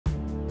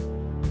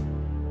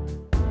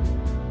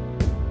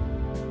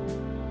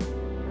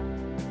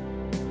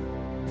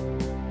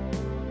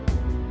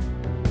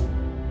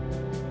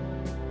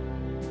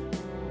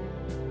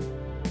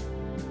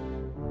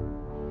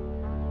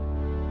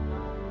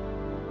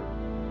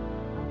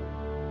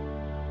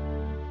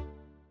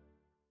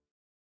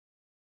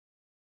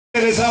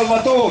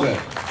Salvatore,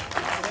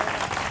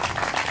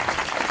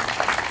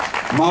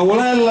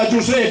 Maulella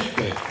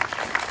Giuseppe,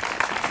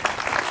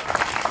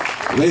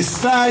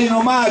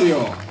 Lestaino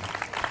Mario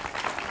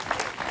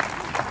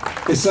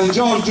e San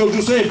Giorgio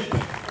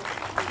Giuseppe.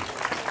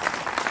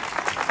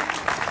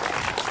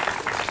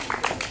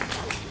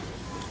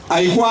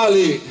 Ai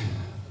quali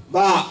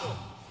va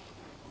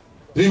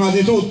prima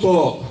di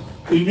tutto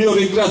il mio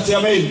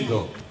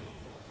ringraziamento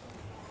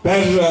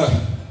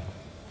per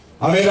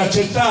aver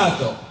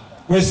accettato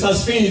questa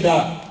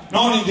sfida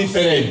non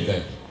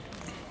indifferente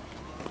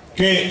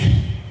che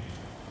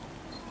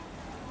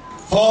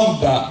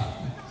fonda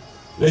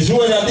le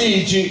sue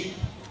radici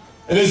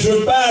e le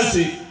sue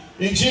basi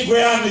in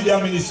 5 anni di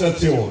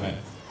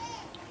amministrazione,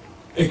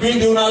 e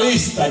quindi una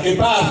lista che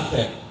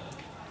parte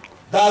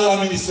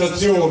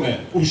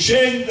dall'amministrazione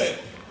uscente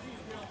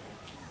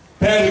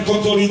per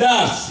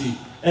consolidarsi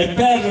e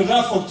per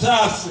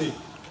rafforzarsi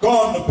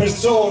con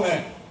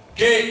persone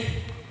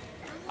che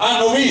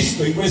hanno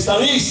visto in questa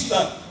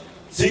lista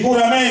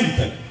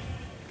sicuramente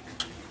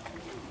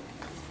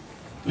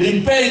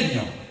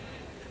l'impegno,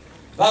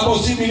 la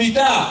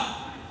possibilità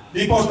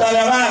di portare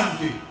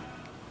avanti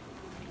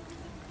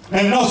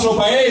nel nostro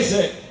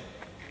paese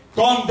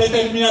con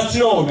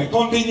determinazione,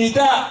 con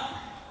dignità,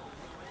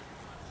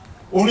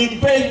 un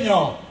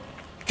impegno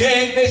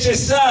che è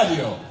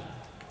necessario,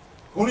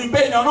 un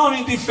impegno non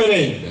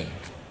indifferente,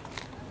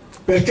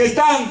 perché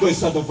tanto è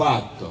stato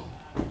fatto,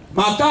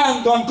 ma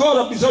tanto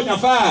ancora bisogna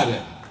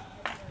fare.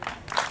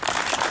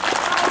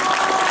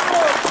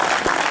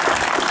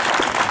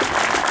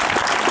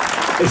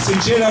 E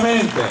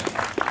sinceramente,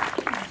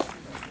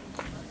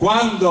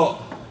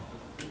 quando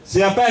si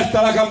è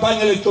aperta la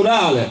campagna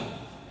elettorale,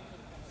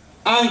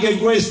 anche in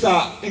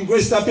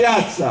questa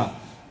piazza,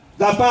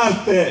 da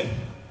parte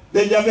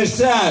degli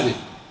avversari,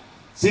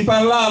 si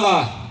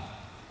parlava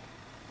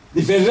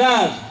di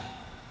Ferrari,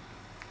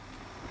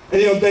 e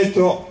io ho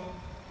detto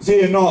sì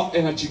e no,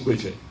 e a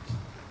 500.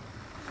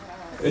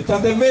 E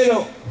tanto è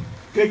vero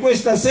che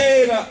questa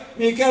sera,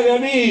 miei cari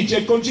amici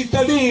e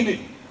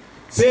concittadini,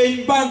 si è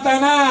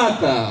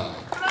impantanata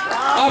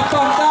a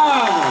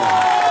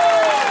Paterno.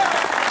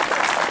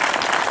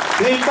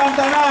 Si è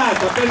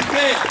impantanata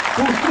perché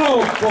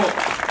purtroppo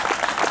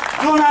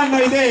non hanno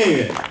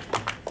idee.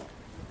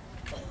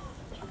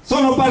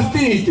 Sono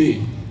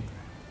partiti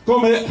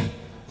come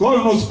con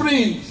uno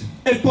sprint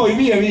e poi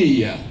via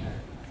via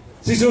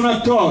si sono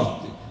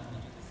accorti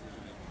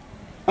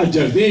a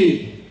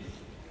Giardini,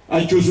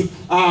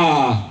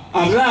 a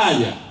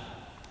Raia,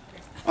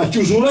 a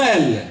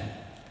Chiusurelle,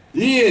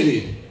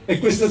 ieri e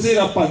questa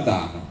sera a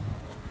Paterno,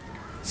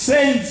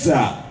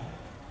 senza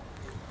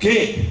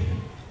che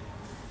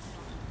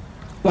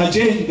la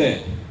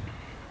gente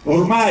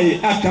ormai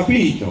ha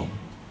capito,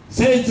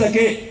 senza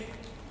che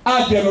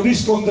abbiano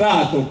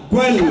riscontrato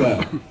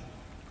quel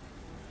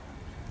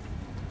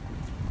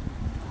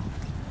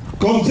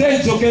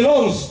consenso che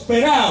loro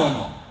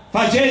speravano,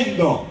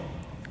 facendo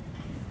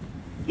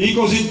i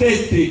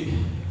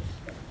cosiddetti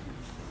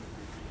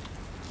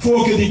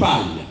fuochi di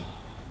paglia,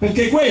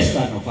 perché questo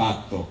hanno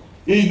fatto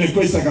in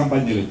questa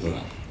campagna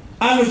elettorale.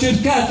 Hanno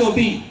cercato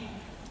di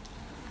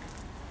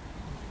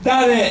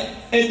dare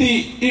e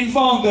di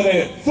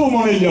infondere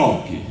fumo negli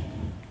occhi,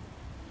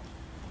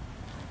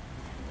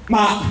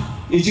 ma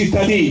i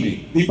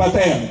cittadini di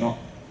Paterno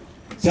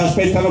si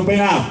aspettano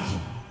ben altro,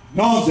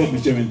 non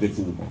semplicemente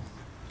fumo,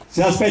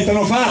 si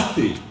aspettano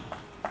fatti.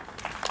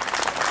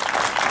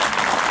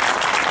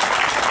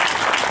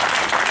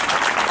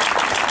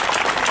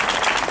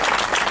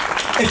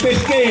 E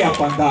perché a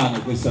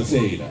Paterno questa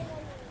sera?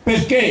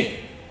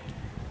 Perché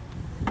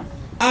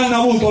hanno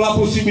avuto la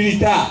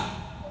possibilità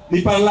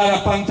di parlare a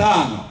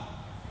Paterno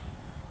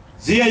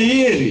sia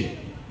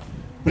ieri,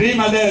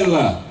 prima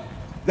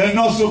del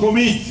nostro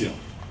comizio,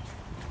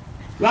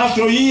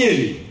 l'altro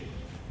ieri,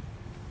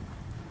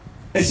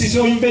 e si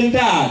sono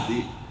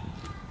inventati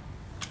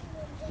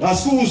la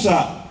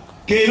scusa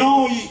che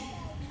noi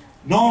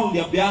non li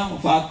abbiamo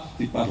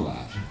fatti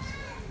parlare,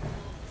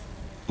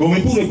 come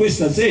pure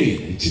questa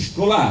sera è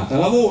circolata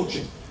la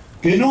voce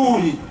che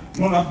noi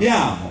non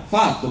abbiamo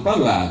fatto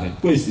parlare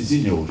questi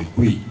signori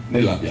qui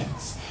nella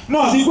piazza.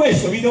 No, di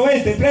questo vi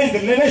dovete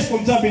prendere le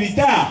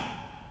responsabilità,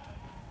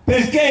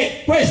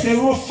 perché questa è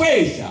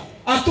un'offesa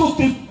a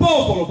tutto il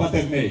popolo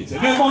paternese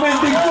nel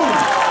momento in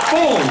cui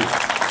voi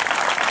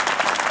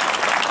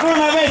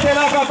non avete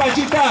la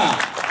capacità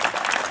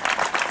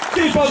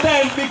di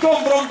potervi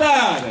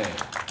confrontare.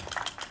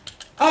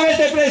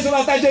 Avete preso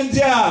la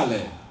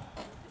tangenziale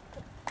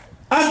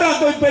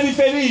andando in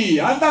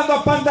periferia, andando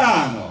a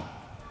Paterno,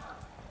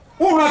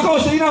 una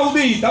cosa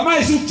inaudita,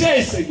 mai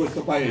successa in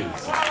questo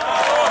paese,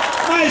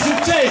 mai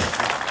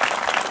successa,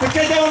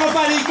 perché devono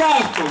fare i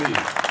calcoli,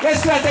 le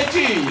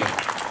strategie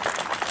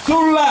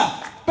sulla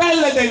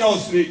pelle dei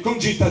nostri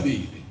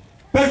concittadini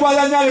per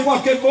guadagnare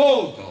qualche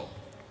voto.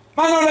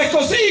 Ma non è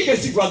così che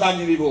si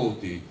guadagnano i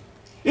voti.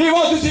 I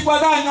voti si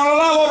guadagnano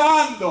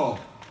lavorando,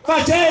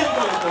 facendo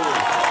le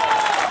cose.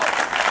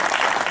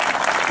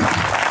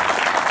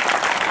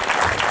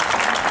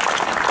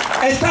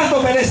 E tanto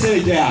per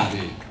essere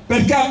chiari,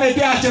 perché a me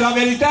piace la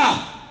verità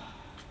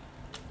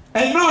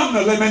e non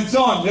le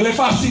menzogne, le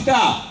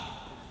falsità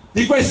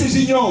di questi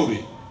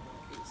signori.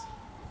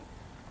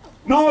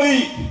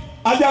 Noi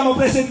abbiamo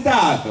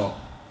presentato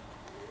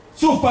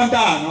su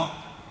Paterno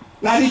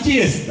la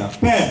richiesta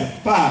per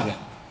fare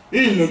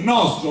il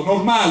nostro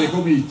normale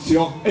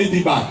comizio e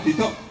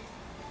dibattito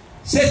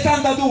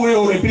 72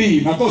 ore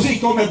prima, così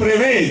come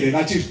prevede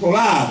la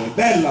circolare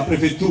della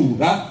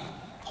prefettura,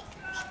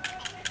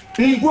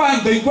 in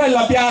quanto in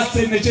quella piazza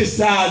è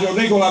necessario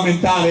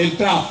regolamentare il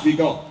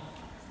traffico.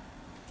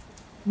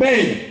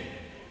 Bene,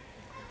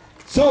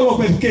 solo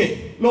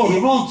perché loro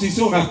non si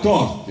sono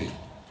accorti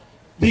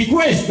di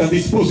questa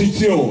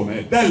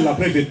disposizione della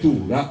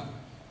prefettura,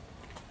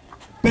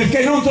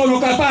 perché non sono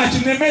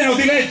capaci nemmeno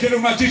di leggere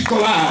una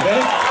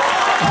circolare,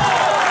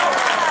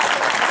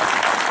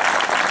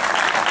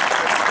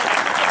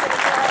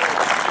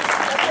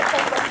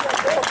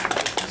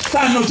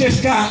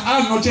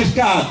 hanno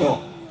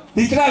cercato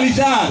di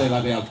travisare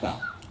la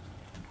realtà,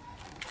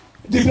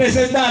 di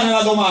presentare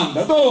la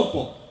domanda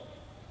dopo,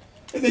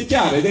 ed è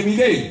chiaro ed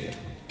evidente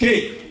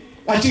che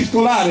la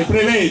circolare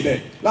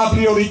prevede la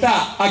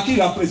priorità a chi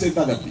l'ha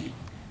presentata prima,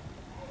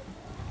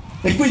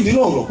 e quindi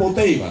loro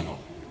potevano,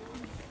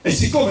 e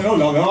siccome noi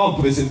l'avevamo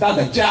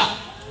presentata già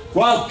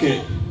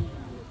qualche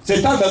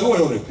 72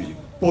 ore prima,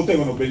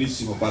 potevano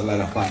benissimo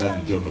parlare a Paterno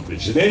il giorno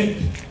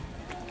precedente,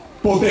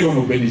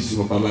 potevano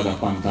benissimo parlare a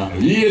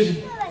Paterno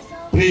ieri,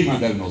 prima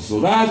del nostro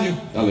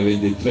orario, dalle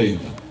 20:30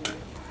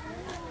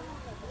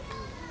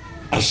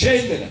 a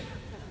scendere.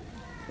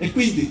 E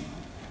quindi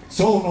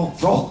sono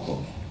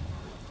frottole,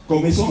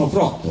 come sono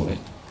frottole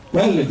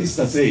quelle di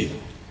stasera.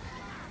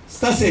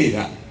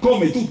 Stasera,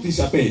 come tutti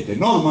sapete,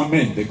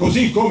 normalmente,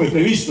 così come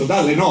previsto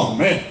dalle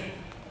norme,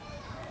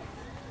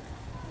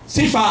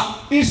 si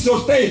fa il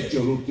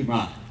sorteggio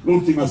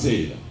l'ultima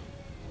sera,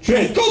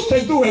 cioè tutte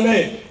e due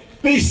le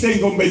liste in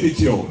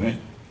competizione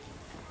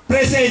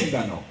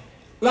presentano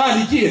la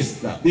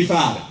richiesta di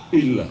fare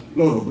il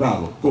loro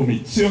bravo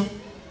comizio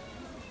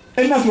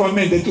e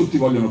naturalmente tutti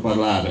vogliono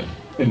parlare,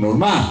 è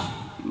normale,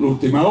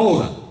 l'ultima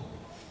ora.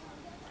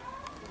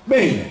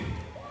 Bene,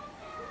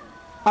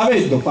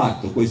 avendo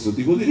fatto questo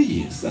tipo di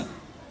richiesta,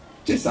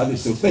 c'è stato il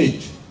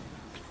sorteggio.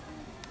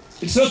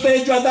 Il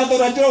sorteggio ha dato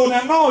ragione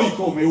a noi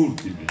come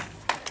ultimi.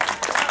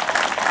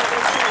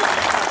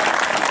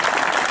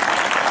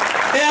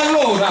 E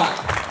allora,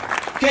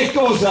 che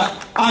cosa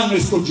hanno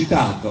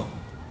escogitato?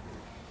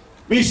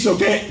 Visto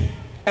che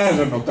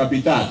erano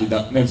capitati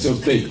nel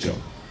sorteggio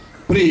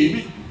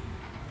primi,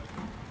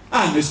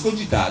 hanno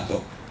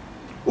escogitato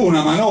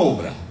una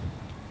manovra,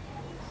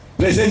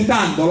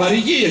 presentando la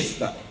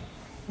richiesta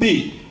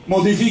di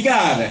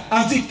modificare,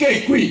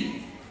 anziché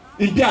qui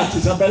in piazza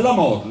Isabella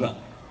Morra,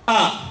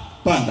 a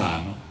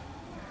Paterno,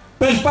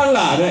 per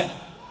parlare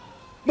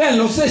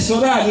nello stesso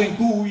orario in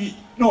cui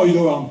noi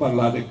dovevamo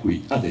parlare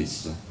qui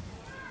adesso.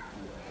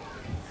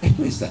 E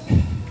questa,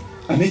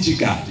 amici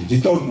cari,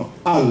 ritorno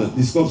al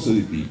discorso di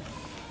prima,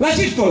 la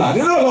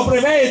circolare non lo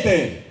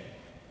prevede,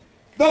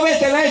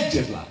 dovete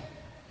leggerla.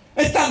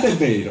 E tanto è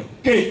vero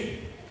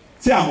che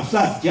siamo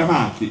stati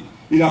chiamati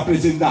i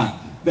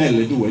rappresentanti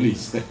delle due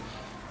liste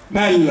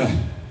nel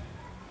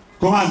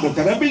comando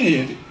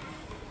carabinieri,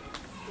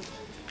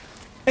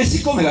 e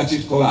siccome la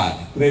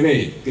circolare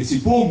prevede che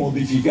si può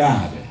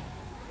modificare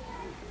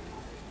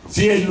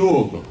sia il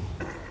luogo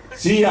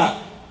sia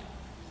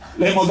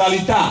le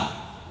modalità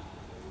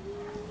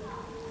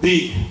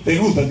di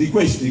tenuta di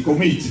questi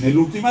comizi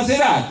nell'ultima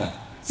serata,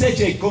 se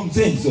c'è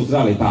consenso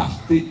tra le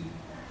parti,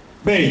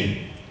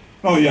 bene,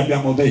 noi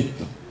abbiamo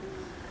detto,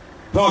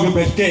 proprio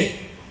perché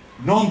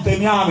non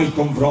temiamo il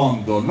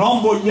confronto,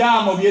 non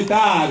vogliamo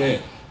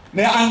vietare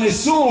a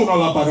nessuno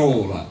la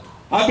parola,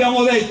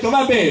 abbiamo detto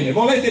va bene,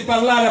 volete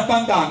parlare a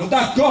Paterno,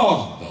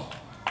 d'accordo,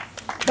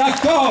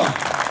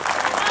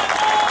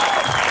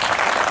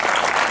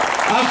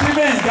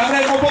 altrimenti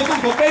avremmo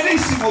potuto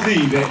benissimo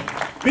dire,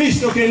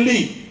 visto che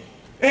lì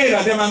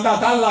era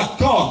demandata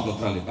all'accordo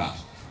tra le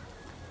parti,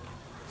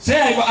 se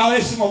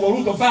avessimo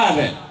voluto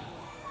fare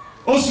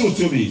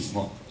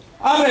ostruzionismo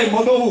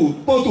avremmo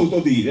potuto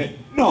dire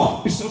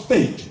no, il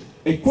sorteggio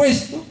è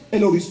questo e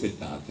lo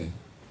rispettate,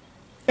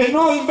 e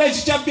noi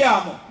invece ci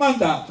abbiamo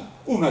mandato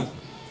una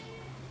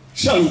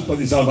scialuppa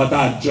di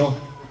salvataggio,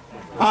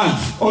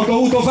 anzi ho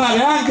dovuto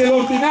fare anche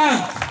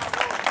l'ordinanza,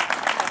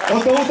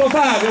 ho dovuto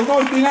fare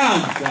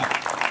un'ordinanza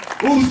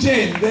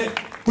urgente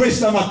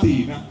questa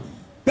mattina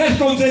per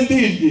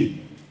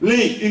consentirgli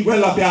lì in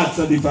quella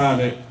piazza di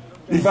fare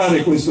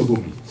questo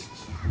comizio.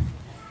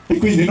 E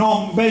quindi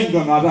non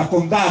vengono a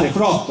raccontare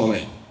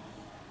frottole,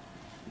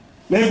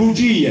 le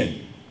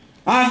bugie,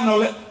 hanno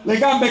le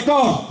gambe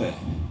corte,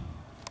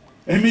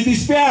 e mi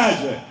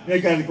dispiace,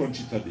 miei cari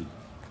concittadini,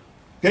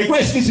 che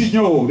questi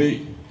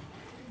signori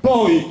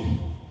poi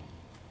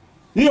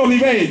io li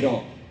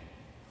vedo,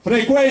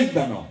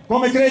 frequentano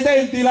come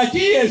credenti la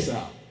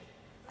Chiesa.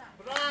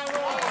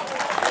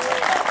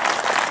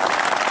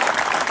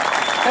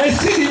 E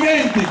si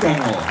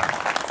dimenticano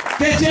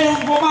che c'è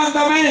un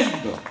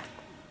comandamento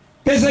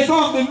che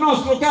secondo il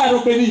nostro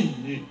caro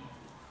Benigni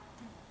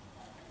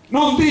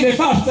non dire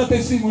falsa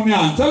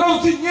testimonianza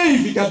non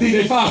significa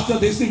dire falsa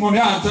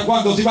testimonianza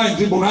quando si va in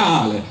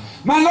tribunale,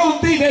 ma non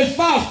dire il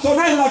falso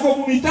nella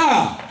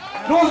comunità,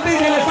 non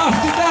dire le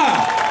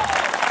falsità.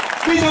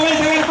 Vi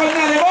dovete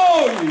vergognare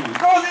voi,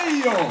 non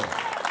io,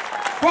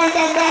 quando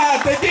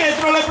andate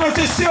dietro le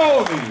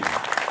processioni.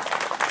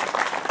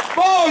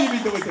 Voi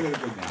vi dovete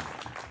vergognare.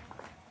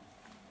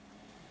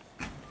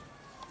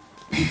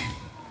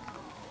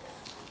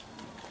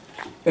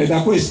 E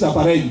da questa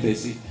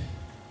parentesi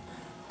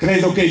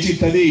credo che i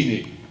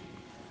cittadini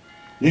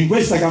in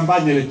questa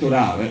campagna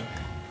elettorale,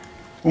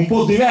 un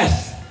po'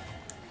 diversa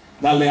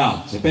dalle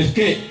altre,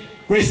 perché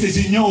questi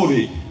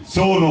signori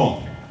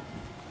sono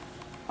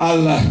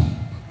allo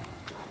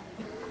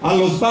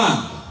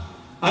sbando,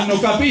 hanno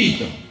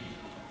capito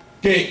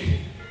che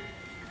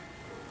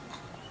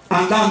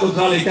andando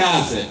tra le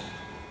case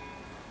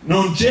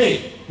non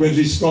c'è quel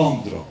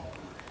riscontro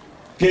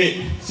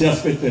che si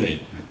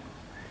aspetterebbe.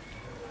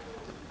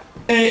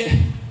 E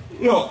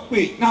io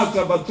qui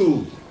un'altra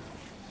battuta,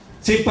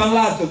 si è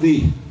parlato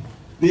di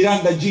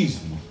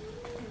randagismo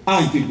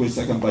anche in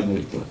questa campagna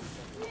elettorale,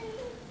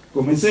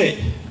 come se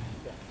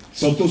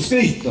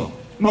sottoscritto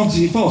non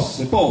si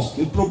fosse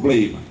posto il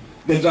problema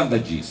del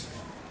randagismo.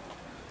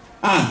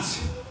 Anzi,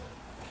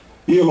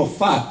 io l'ho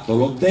fatto,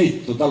 l'ho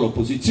detto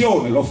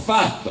dall'opposizione, l'ho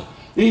fatto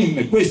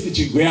in questi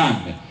 5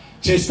 anni,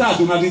 c'è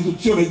stata una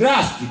riduzione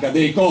drastica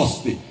dei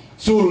costi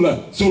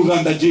sul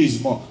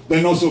randagismo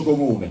del nostro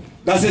comune,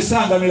 da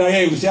 60.000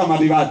 euro siamo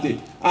arrivati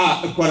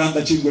a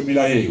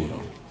 45.000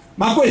 euro.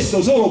 Ma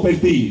questo solo per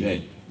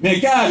dire,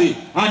 miei cari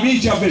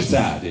amici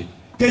avversari,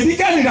 che di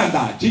cani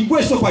randaggi in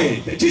questo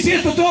paese ci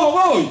siete solo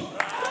voi.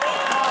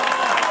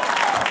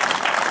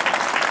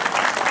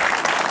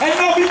 E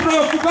non vi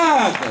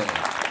preoccupate,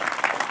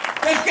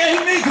 perché il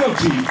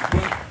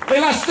microchip e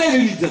la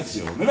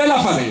sterilizzazione ve la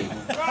faremo.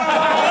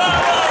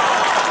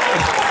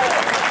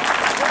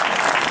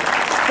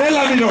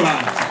 Della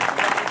minoranza.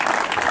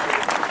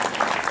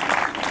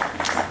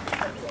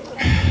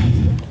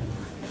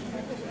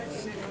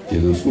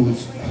 Chiedo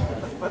scusa.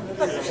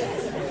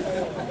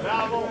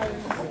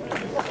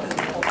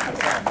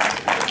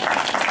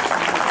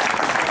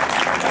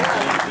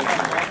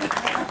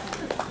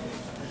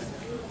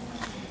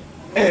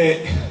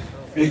 E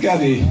miei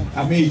cari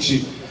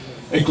amici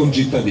e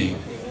concittadini,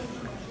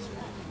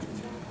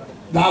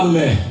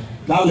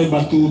 dalle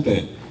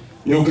battute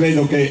io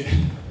credo che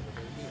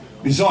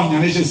bisogna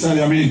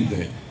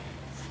necessariamente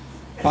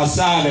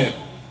passare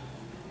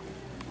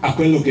a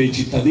quello che i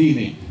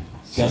cittadini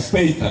si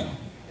aspettano,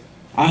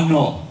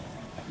 hanno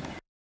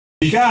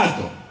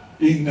indicato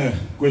in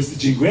questi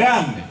 5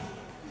 anni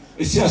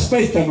e si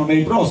aspettano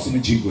nei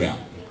prossimi 5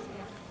 anni.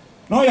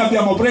 Noi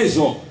abbiamo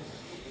preso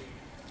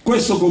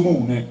questo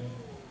comune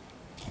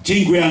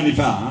 5 anni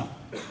fa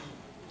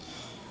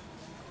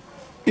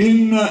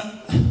in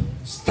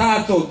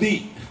stato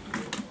di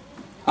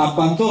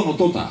abbandono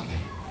totale,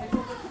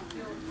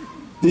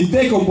 di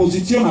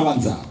decomposizione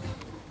avanzata,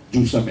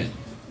 giustamente.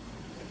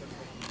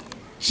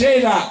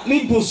 C'era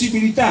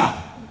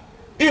l'impossibilità,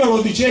 io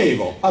lo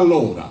dicevo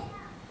allora,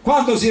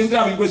 quando si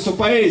entrava in questo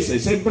paese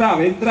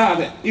sembrava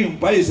entrare in un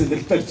paese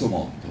del terzo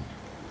mondo,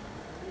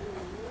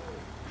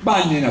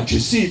 bagni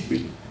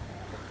inaccessibili,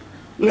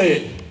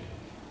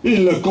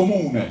 il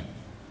comune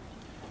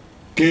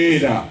che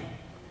era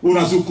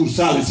una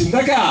succursale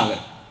sindacale,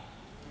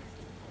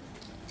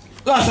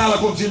 la sala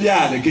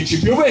consiliare che ci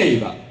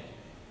pioveva,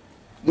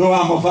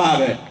 dovevamo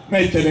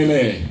mettere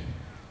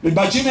le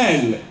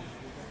bacinelle,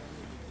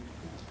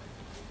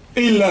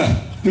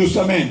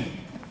 giustamente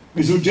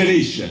mi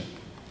suggerisce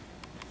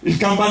il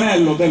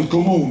campanello del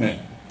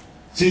comune,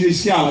 si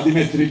rischiava di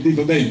mettere il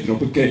dito dentro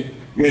perché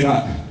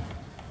era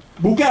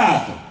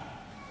bucato,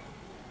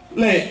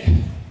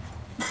 le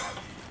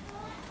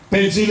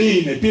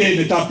pensiline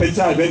piene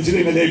tappezzate,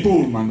 pensiline dei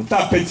pullman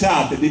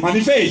tappezzate di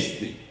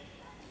manifesti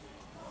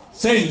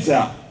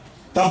senza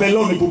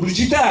tabelloni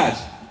pubblicitari,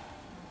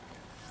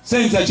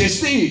 senza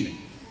cestini,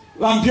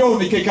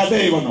 lampioni che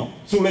cadevano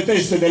sulle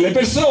teste delle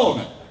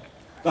persone,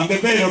 tant'è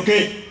vero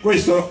che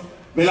questo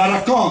ve la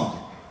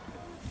racconto,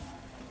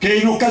 che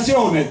in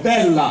occasione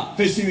della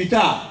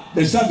festività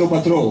del Santo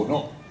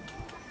Patrono,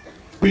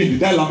 quindi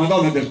della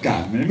Madonna del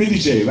Carmine, mi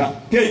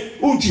diceva che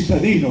un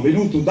cittadino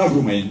venuto da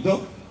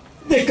Grumento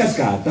gli è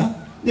cascato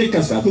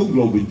un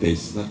globo in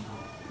testa.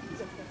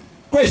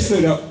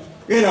 Questo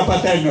era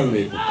Paterno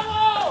all'epoca.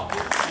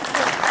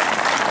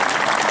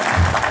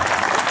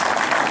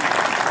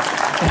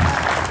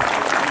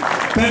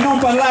 Per non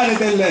parlare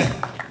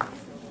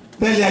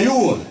delle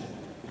aiuole,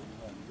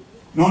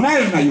 non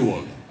erano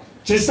aiuole,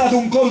 c'è stato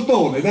un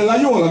cordone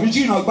dell'aiuola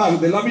vicino al bar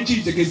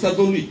dell'Amicizia che è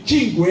stato lì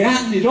 5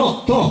 anni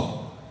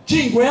rotto,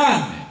 5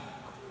 anni,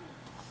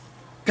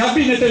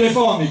 cabine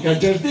telefoniche a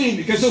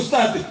giardini che sono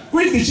stati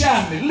 15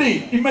 anni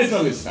lì in mezzo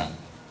alle strade,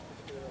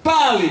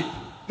 pali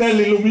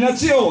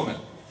dell'illuminazione,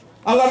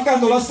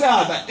 allargando la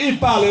strada il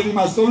palo è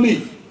rimasto lì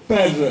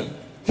per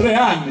 3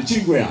 anni,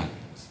 5 anni.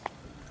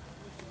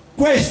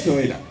 Questo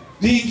era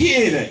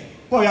ringhiere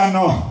poi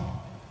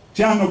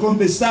ci hanno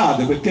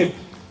contestato, perché,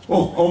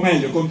 o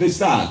meglio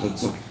contestato,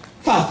 insomma,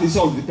 fatti i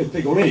soldi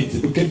pettegolezzi,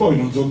 perché poi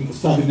non sono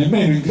stati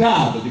nemmeno in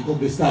grado di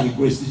contestare in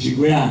questi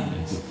 5 anni,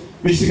 insomma,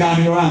 visto che la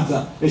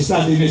minoranza è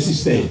stata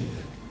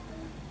inesistente.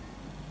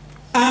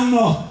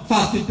 Hanno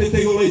fatto il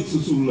pettegolezzo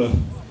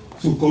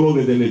sul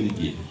colore delle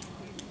ringhiere,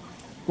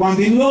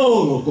 quando il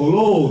loro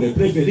colore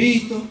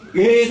preferito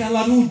era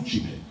la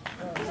ruggine.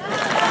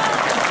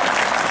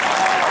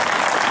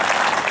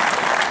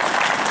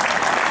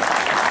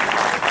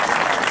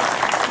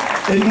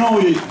 E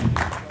noi,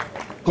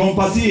 con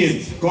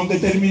pazienza, con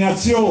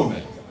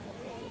determinazione,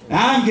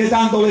 anche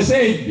dando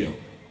l'esempio,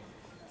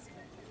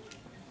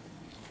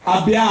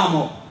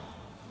 abbiamo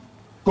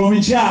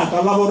cominciato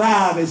a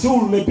lavorare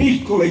sulle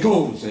piccole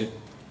cose,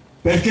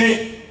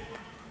 perché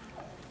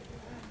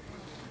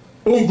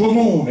un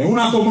comune,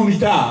 una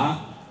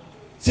comunità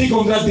si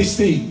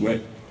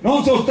contraddistingue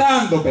non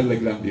soltanto per le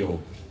grandi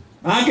opere,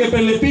 ma anche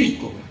per le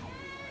piccole.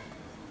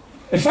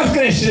 E far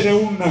crescere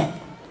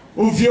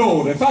un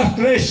fiore, far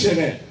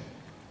crescere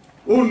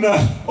un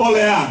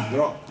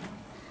oleandro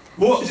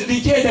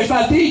richiede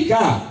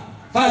fatica,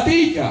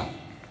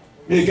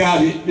 miei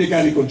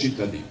cari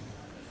concittadini.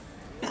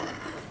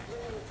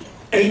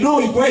 E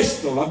noi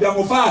questo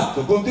l'abbiamo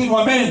fatto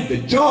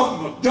continuamente,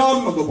 giorno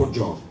dopo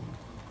giorno.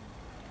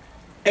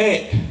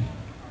 E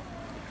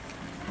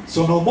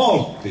sono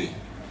molti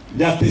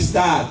gli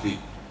attestati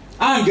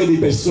anche di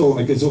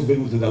persone che sono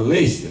venute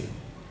dall'estero,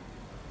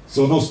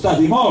 sono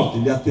stati molti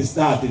gli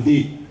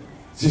attestati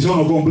si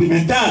sono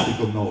complimentati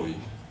con noi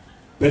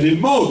per il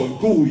modo in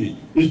cui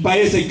il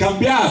paese è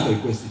cambiato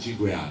in questi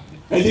 5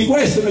 anni, e di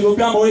questo ne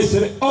dobbiamo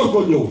essere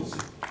orgogliosi.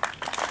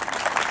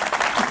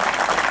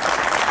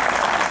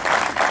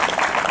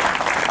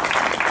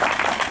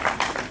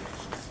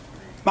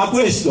 Ma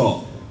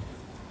questo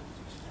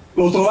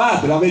lo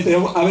trovate,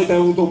 avete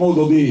avuto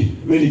modo di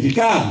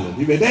verificarlo,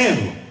 di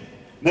vederlo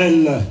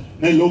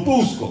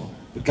nell'opuscolo,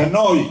 perché a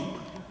noi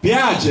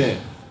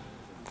piace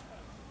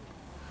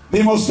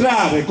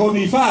dimostrare con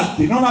i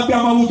fatti. Non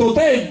abbiamo avuto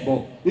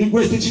tempo in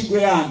questi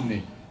 5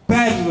 anni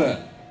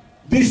per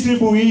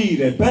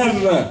distribuire,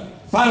 per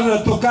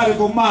far toccare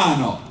con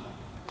mano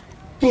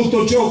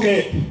tutto ciò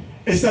che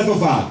è stato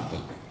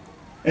fatto,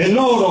 e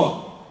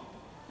loro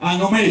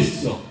hanno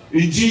messo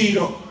in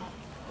giro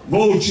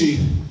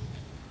voci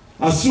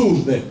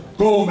assurde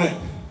come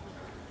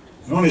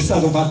non è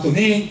stato fatto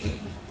niente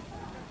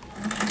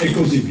e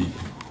così via.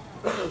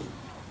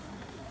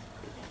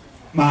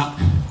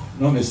 Ma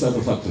non è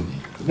stato fatto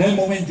niente. Nel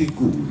momento in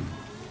cui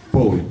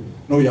poi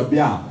noi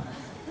abbiamo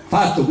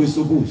fatto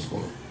questo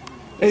opuscolo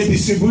e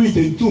distribuito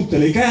in tutte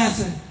le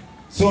case,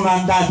 sono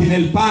andati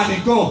nel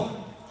panico,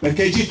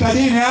 perché i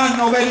cittadini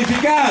hanno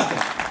verificato,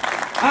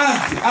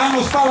 anzi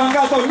hanno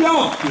spalancato gli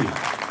occhi.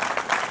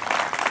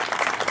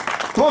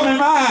 Come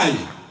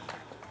mai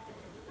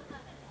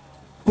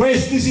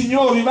questi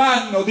signori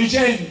vanno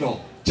dicendo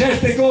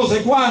certe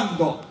cose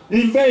quando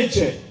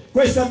invece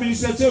questa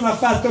amministrazione ha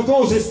fatto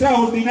cose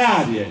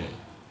straordinarie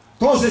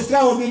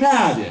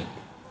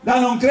da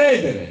non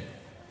credere?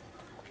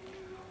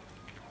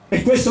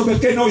 E questo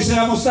perché noi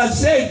siamo stati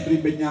sempre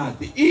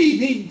impegnati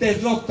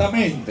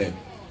ininterrottamente.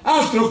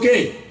 Altro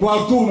che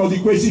qualcuno di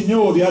quei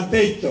signori ha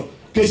detto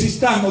che si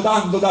stanno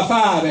dando da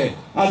fare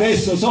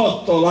adesso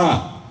sotto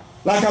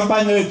la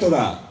campagna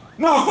elettorale.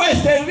 No,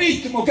 questo è il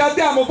ritmo che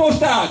abbiamo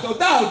portato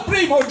dal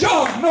primo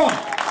giorno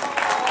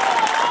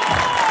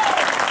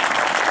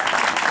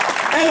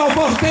e lo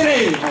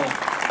porteremo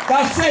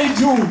dal 6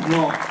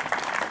 giugno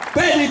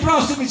per i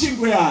prossimi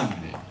 5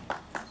 anni,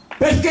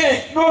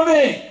 perché non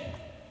è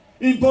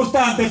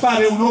importante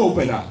fare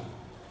un'opera,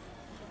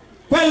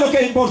 quello che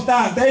è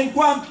importante è in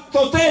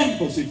quanto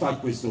tempo si fa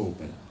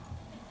quest'opera.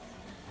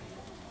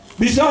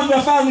 Bisogna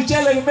farli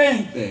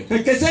celermente,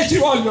 perché se ci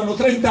vogliono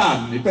 30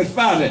 anni per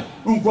fare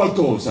un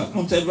qualcosa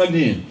non serve a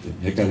niente,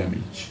 miei cari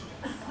amici.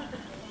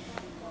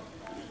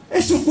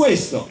 E su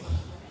questo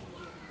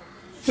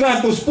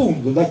traggo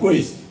spunto da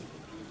questo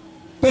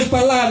per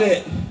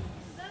parlare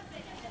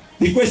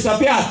di questa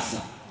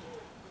piazza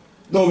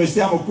dove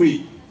stiamo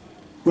qui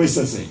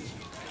questa sera.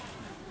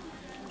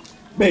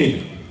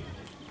 Bene,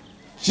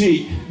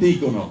 ci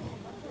dicono,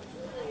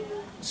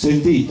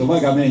 sentito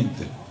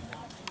vagamente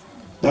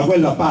da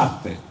quella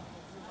parte,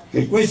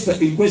 che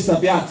in questa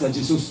piazza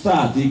ci sono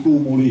stati i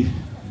cumuli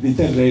di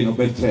terreno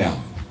per 3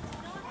 anni.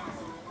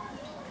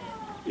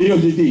 Io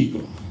gli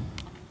dico,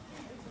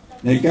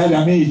 miei cari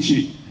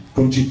amici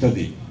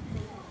concittadini,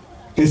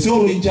 che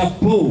solo in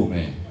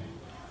Giappone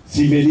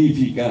si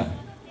verifica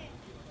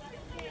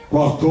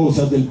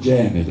qualcosa del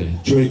genere,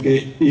 cioè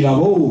che i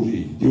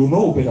lavori di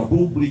un'opera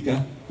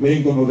pubblica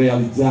vengono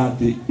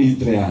realizzati in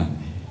 3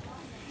 anni.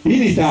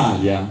 In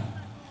Italia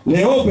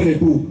le opere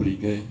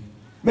pubbliche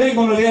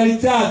vengono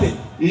realizzate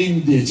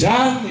in 10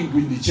 anni, in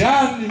 15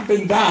 anni, in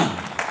 20 anni.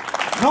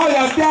 Noi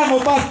abbiamo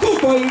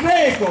battuto il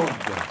record,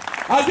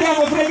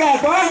 abbiamo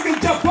fregato anche il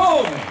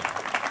Giappone,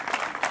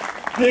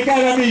 miei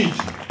cari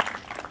amici,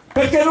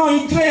 perché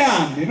noi in 3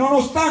 anni,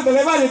 nonostante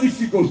le varie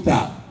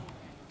difficoltà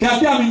che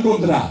abbiamo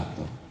incontrato,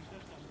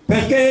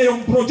 perché era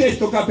un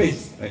progetto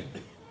capestre,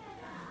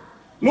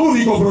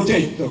 l'unico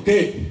progetto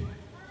che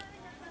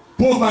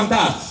può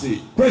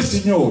vantarsi quel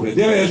signore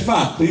di aver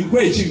fatto in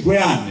quei 5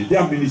 anni di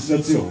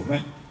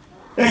amministrazione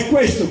è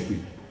questo qui,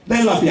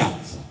 della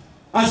piazza,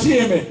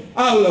 assieme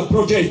al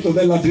progetto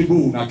della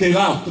tribuna, che è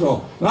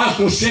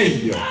l'altro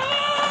scempio.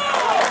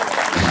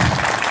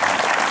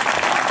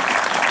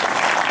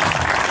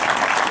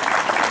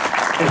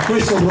 E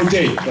questo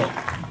progetto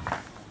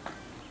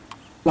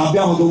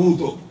l'abbiamo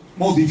dovuto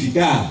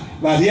modificare,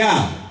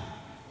 variare,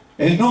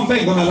 e non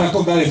vengono a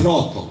raccontare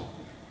frottole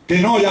che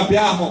noi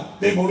abbiamo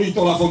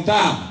demolito la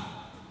fontana.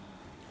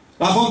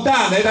 La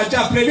fontana era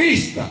già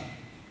prevista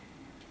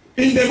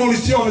in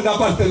demolizione da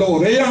parte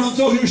loro e io non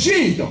sono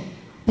riuscito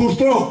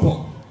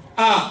purtroppo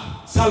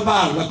a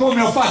salvarla,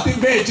 come ho fatto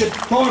invece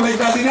con le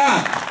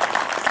gradinate,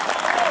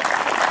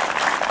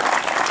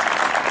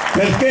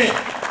 perché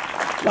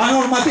la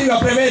normativa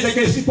prevede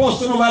che si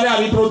possono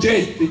variare i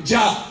progetti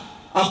già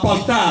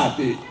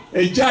appaltati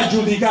e già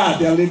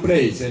giudicati alle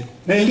imprese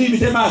nel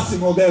limite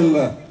massimo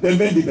del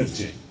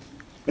 20%,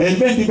 e il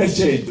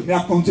 20% mi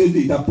ha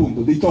consentito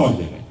appunto di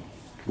togliere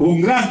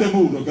un grande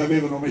muro che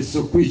avevano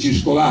messo qui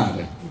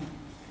circolare,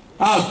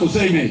 alto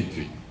 6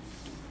 metri,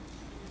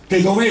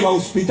 che doveva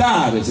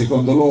ospitare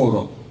secondo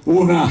loro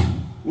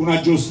una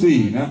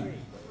giostina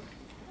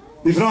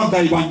di fronte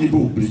ai bagni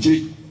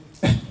pubblici.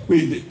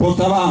 Quindi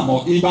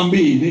portavamo i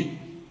bambini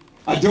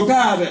a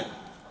giocare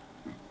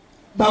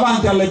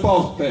davanti alle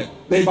porte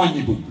dei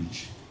bagni pubblici,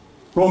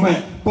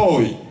 come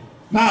poi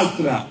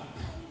un'altra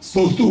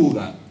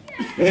stortura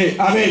è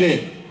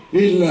avere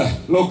il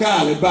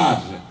locale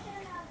bar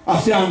a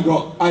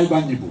fianco ai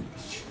bagni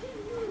pubblici.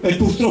 E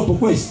purtroppo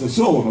queste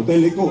sono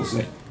delle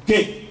cose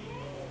che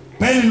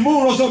per il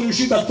muro sono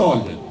riuscito a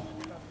togliere,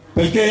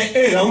 perché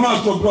era un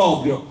altro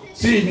proprio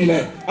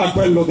simile a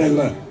quello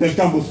del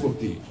campo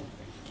sportivo.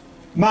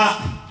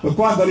 Ma per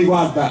quanto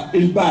riguarda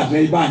il bar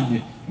e i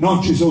bagni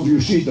non ci sono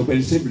riuscito, per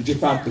il semplice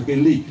fatto che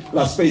lì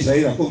la spesa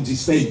era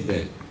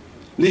consistente.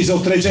 Lì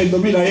sono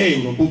 300.000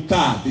 euro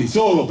buttati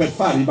solo per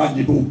fare i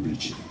bagni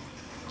pubblici,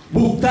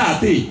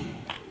 buttati.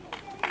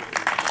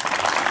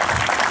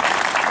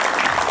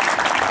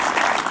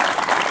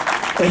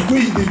 E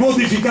quindi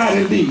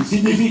modificare lì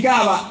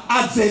significava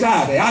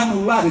azzerare,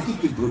 annullare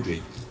tutto il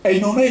progetto, e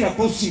non era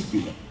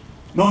possibile,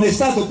 non è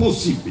stato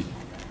possibile,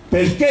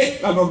 perché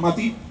la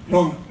normativa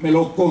non me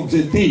lo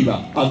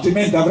consentiva,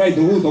 altrimenti avrei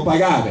dovuto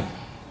pagare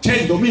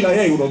 100.000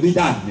 euro di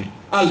danni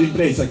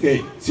all'impresa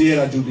che si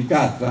era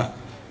aggiudicato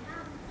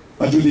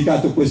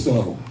questo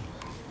lavoro.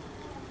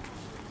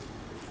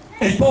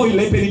 E poi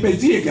le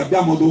peripezie che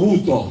abbiamo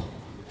dovuto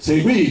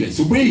subire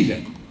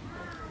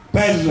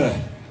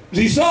per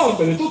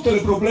risolvere tutte le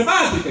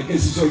problematiche che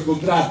si sono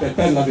incontrate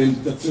per la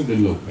realizzazione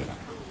dell'opera,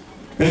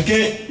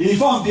 perché i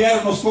fondi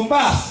erano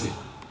scomparsi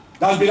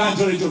dal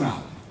bilancio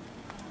regionale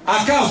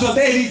a causa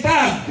dei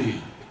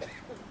ritardi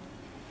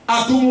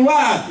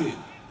accumulati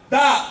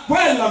da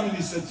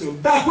quell'amministrazione,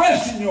 da quel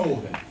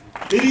signore,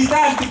 i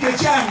ritardi che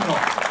ci hanno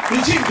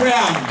di 5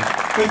 anni,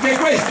 perché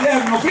questi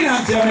erano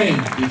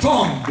finanziamenti,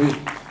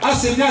 fondi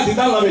assegnati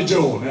dalla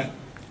regione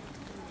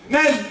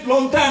nel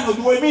lontano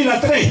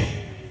 2003,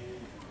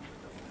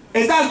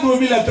 e dal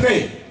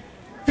 2003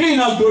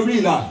 fino al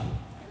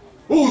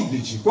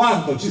 2011,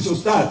 quando ci sono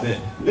state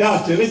le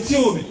altre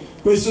elezioni,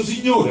 questo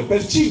signore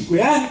per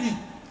 5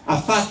 anni ha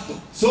fatto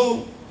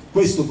solo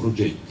questo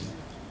progetto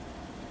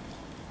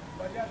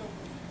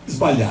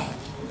sbagliato,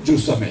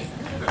 giustamente.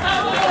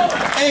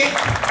 E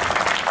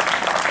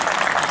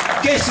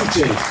che è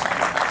successo?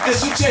 È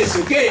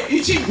successo che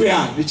i 5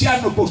 anni ci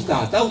hanno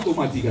portato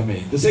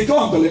automaticamente,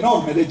 secondo le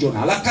norme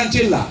regionali, a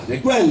cancellare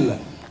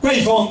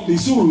quei fondi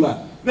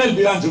nel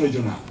bilancio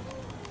regionale,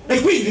 e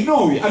quindi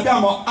noi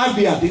abbiamo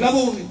avviato i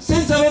lavori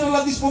senza avere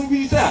la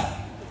disponibilità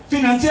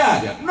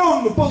finanziaria,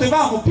 non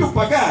potevamo più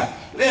pagare.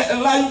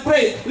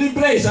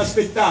 L'impresa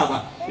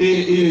aspettava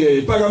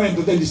il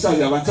pagamento degli stati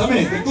di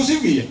avanzamento e così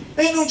via,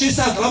 e non c'è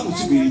stata la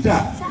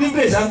possibilità.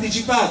 L'impresa ha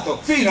anticipato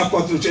fino a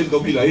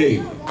 400.000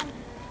 euro,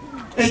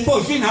 e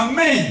poi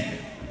finalmente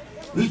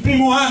il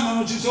primo anno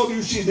non ci sono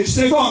riusciti, il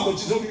secondo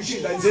ci sono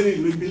riusciti a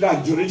inserirlo in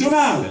bilancio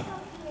regionale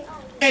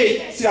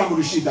e siamo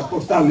riusciti a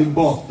portarlo in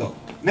porto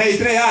nei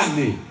 3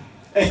 anni,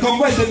 e con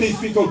queste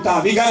difficoltà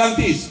vi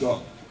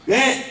garantisco che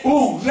è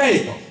un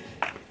record,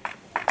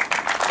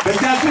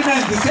 perché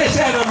altrimenti se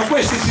c'erano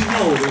questi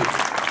signori,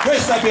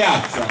 questa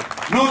piazza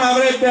non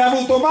avrebbe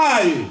avuto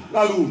mai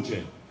la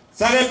luce,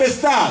 sarebbe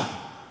stato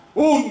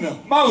un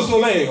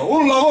mausoleo,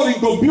 un lavoro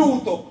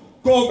incompiuto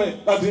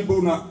come la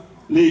tribuna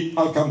lì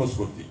al campo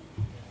sportivo.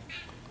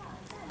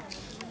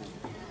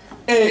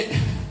 E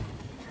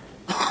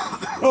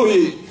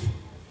noi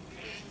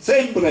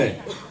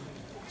sempre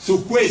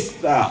su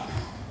questo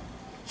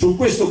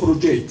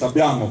progetto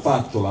abbiamo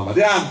fatto la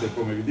variante,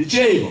 come vi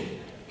dicevo,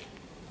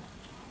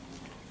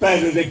 per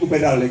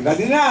recuperare le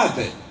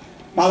gradinate,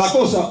 ma la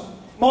cosa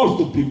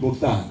molto più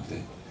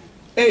importante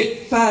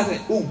è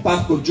fare un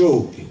parco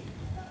giochi,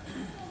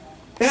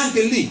 e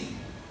anche lì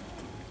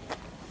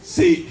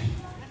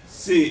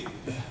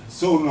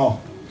sono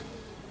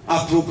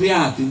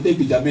appropriate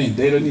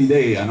indebitamente, era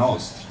un'idea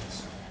nostra,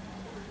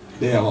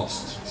 idea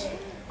vostra.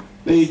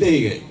 Le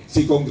idee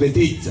si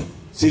concretizzano,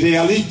 si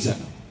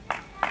realizzano,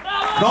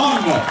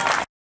 non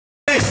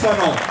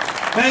restano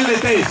nelle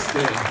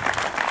teste,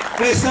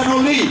 restano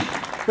lì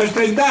per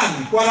 30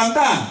 anni,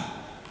 40 anni.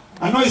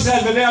 A noi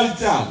serve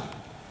realizzarle.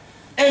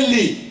 E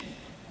lì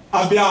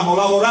abbiamo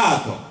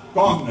lavorato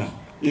con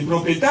i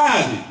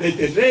proprietari dei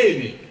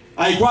terreni,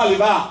 ai quali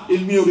va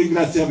il mio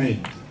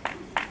ringraziamento.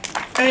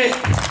 E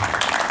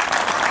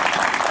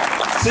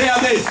se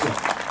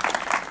adesso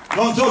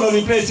non sono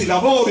ripresi i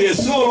lavori è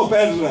solo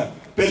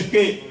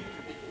perché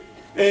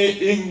è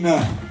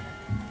in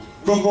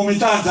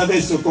concomitanza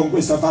adesso con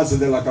questa fase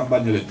della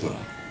campagna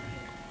elettorale,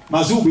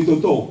 ma subito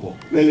dopo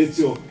le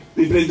elezioni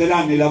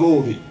riprenderanno i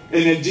lavori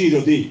e nel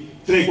giro di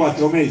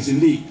 3-4 mesi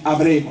lì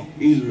avremo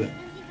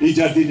i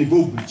giardini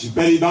pubblici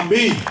per i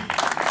bambini.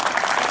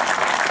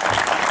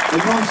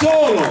 E non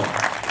solo,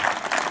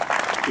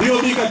 io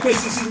dico a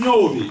questi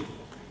signori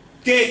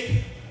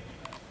che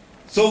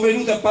sono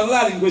venuti a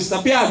parlare in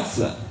questa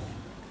piazza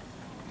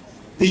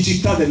di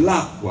città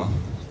dell'acqua,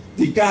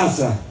 di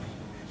casa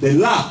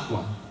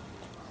dell'acqua,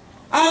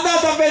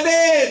 andate a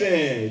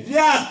vedere gli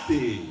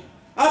atti,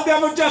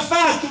 abbiamo già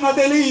fatto una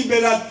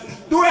delibera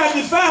 2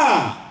 anni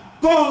fa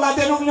con la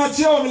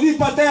denominazione di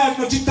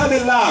Paterno città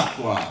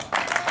dell'acqua,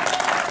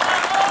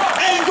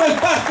 e in quel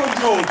parco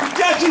giochi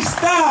già ci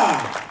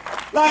sta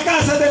la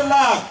casa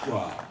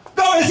dell'acqua.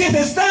 Dove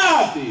siete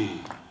stati?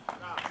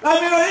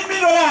 In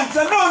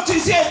minoranza non ci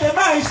siete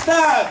mai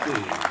stati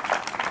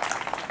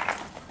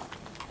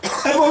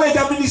e volete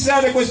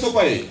amministrare questo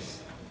paese.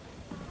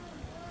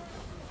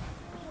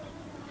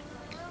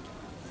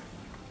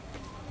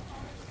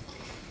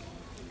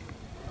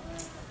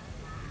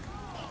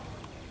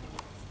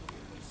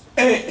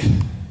 E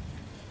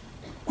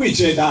qui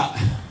c'è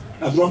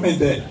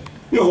naturalmente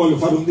io voglio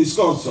fare un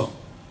discorso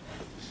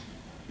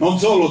non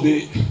solo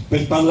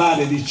per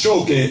parlare di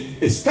ciò che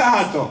è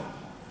stato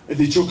e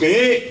di ciò che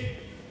è,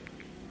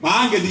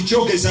 ma anche di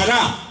ciò che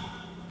sarà,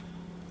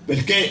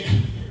 perché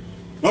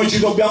noi ci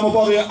dobbiamo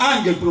porre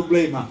anche il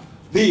problema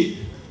di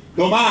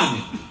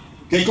domani,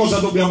 che cosa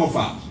dobbiamo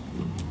fare.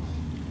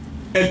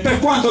 E per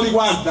quanto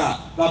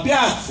riguarda la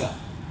piazza,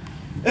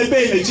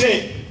 ebbene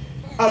c'è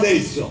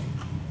adesso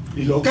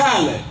il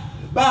locale,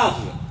 il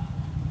bar,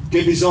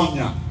 che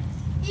bisogna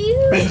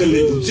metterlo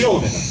in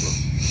funzione,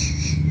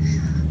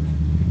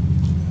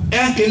 e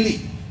anche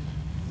lì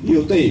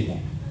io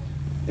temo,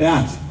 e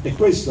anzi, e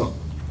questo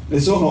ne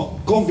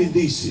sono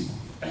convintissimo,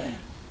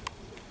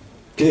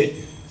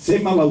 che se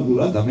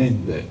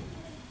malauguratamente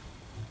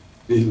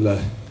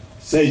il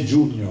 6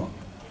 giugno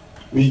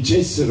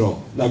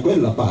vincessero da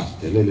quella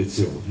parte le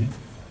elezioni,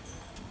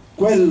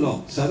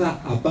 quello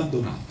sarà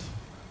abbandonato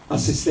a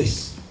se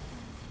stesso.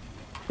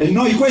 E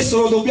noi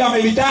questo lo dobbiamo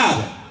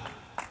evitare,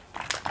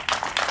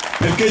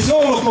 perché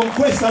solo con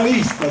questa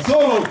lista,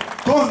 solo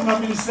con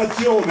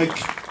un'amministrazione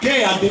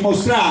che ha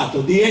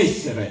dimostrato di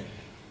essere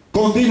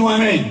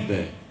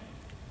continuamente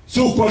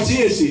su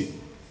qualsiasi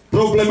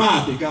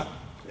problematica,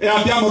 e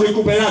abbiamo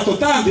recuperato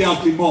tanti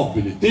altri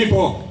immobili,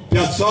 tipo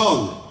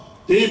Piazzolla,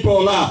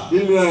 tipo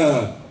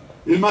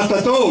il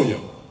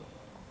mattatoio,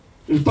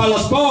 il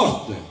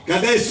palasport, che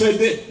adesso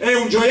è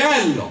un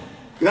gioiello,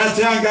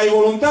 grazie anche ai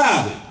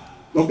volontari.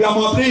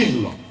 Dobbiamo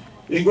aprirlo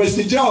in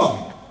questi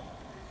giorni.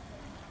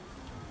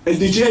 E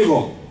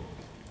dicevo,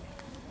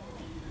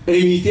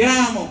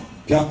 evitiamo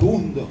che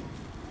appunto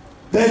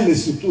delle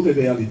strutture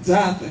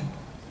realizzate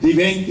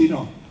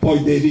diventino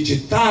poi dei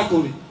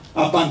ricettacoli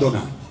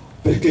abbandonati,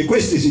 perché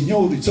questi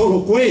signori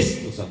solo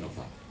questo sanno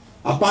fare,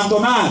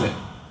 abbandonare.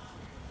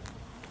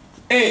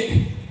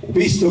 E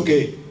visto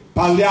che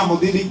parliamo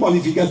di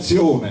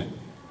riqualificazione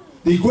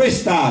di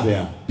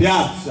quest'area,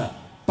 piazza,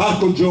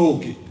 parco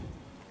giochi,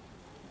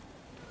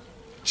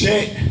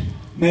 c'è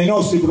nei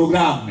nostri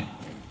programmi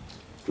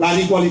la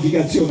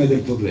riqualificazione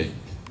del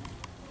torrente.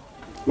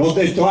 L'ho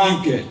detto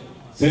anche,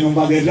 se non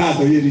vado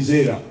errato, ieri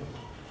sera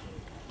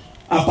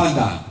a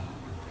Paterno.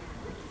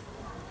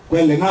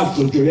 Quello è un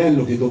altro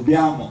gioiello che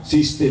dobbiamo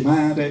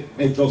sistemare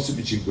nei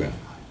prossimi 5 anni,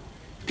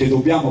 che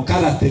dobbiamo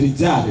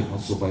caratterizzare il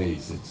nostro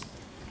paese.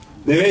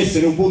 Deve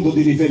essere un punto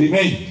di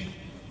riferimento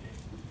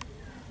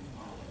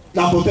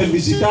da poter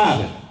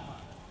visitare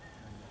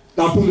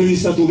dal punto di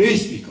vista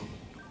turistico,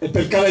 e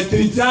per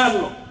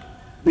caratterizzarlo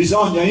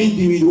bisogna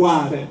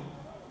individuare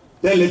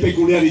delle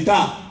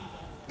peculiarità,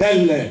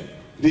 delle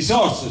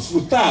risorse,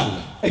 sfruttarle,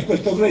 e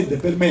quel torrente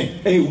per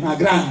me è una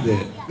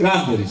grande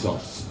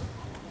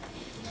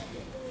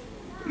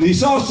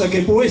risorsa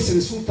che può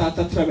essere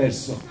sfruttata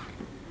attraverso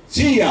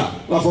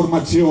sia la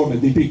formazione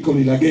di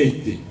piccoli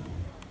laghetti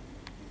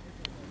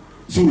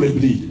sulle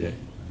briglie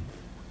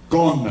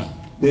con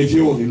dei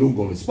fiori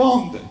lungo le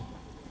sponde,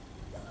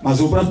 ma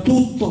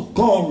soprattutto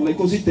con le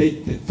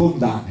cosiddette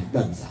fondane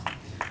danzanti,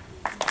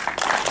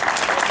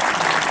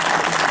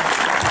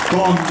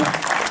 con,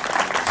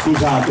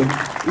 scusatemi,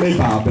 le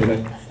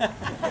papere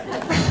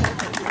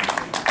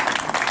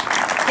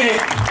e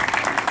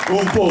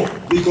un po'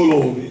 di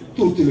colori,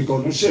 tutti li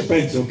conoscete.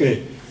 Penso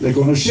che le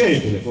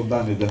conoscete le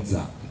fontane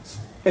danzanti,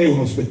 è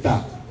uno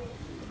spettacolo,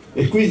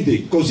 e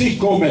quindi così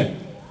come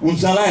un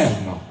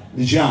Salerno,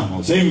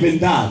 diciamo, si è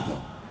inventato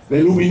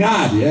le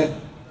luminarie,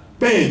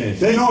 bene,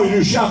 se noi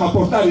riusciamo a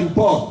portare in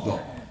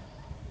porto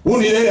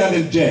un'idea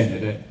del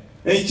genere,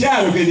 è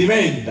chiaro che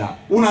diventa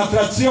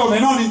un'attrazione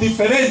non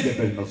indifferente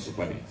per il nostro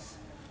paese.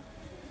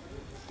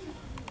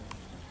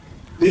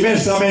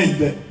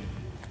 Diversamente,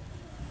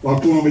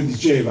 qualcuno mi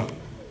diceva,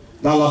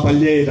 dalla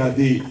pagliera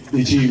di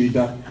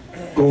Civita,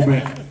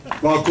 come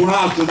qualcun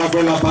altro da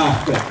quella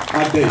parte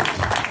ha detto,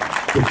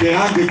 perché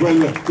anche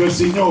quel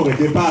signore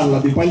che parla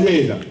di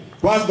pagliera,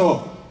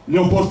 quando gli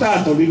ho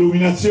portato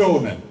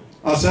l'illuminazione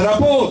a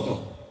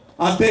Sarapoto,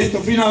 ha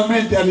detto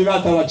finalmente è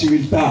arrivata la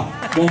civiltà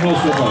del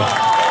nostro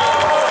paese.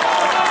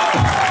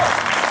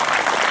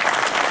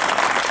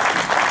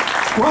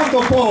 Quando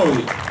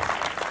poi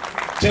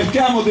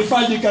cerchiamo di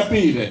fargli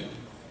capire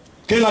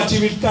che la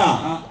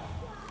civiltà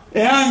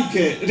è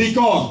anche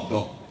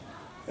ricordo,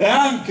 è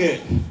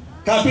anche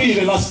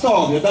capire la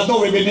storia, da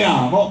dove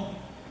veniamo,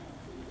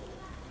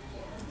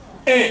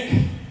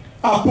 e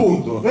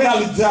appunto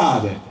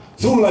realizzare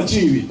sulla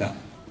Civita,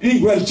 in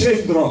quel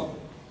centro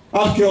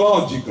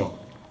archeologico,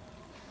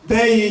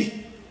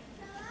 dei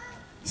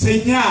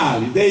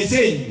segnali, dei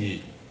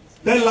segni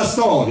della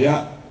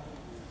storia,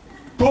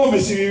 come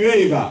si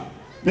viveva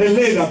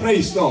nell'era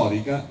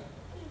preistorica.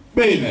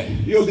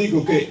 Bene, io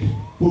dico che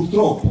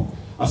purtroppo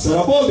a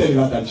Sarapoto è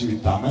arrivata la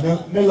civiltà, ma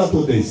nella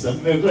tua testa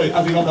non è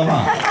arrivata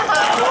mai.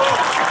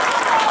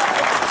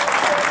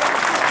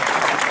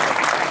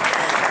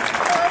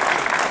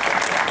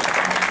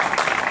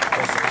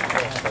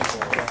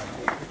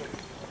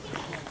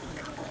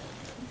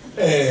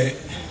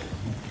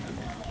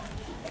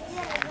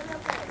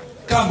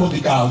 Campo di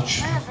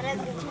calcio,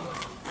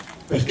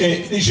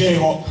 perché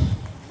dicevo,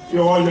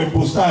 io voglio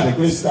impostare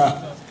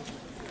questa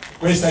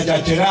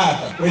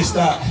chiacchierata,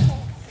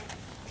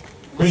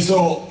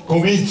 questo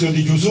comizio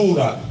di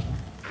chiusura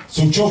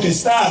su ciò che è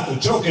stato,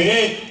 ciò che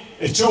è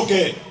e ciò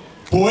che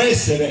può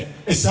essere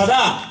e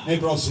sarà nei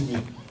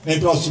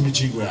prossimi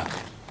 5 anni,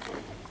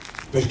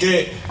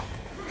 perché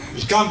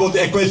il campo,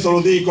 e questo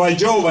lo dico ai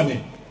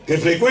giovani che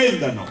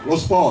frequentano lo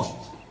sport,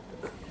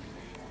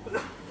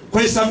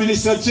 questa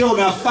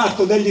amministrazione ha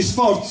fatto degli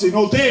sforzi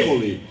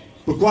notevoli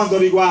per quanto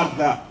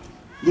riguarda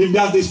gli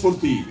impianti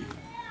sportivi,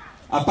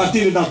 a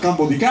partire dal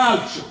campo di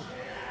calcio,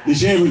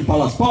 dicevo il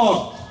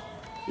palasport,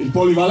 il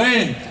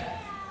polivalente,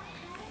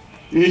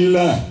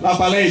 la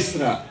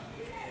palestra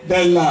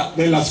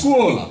della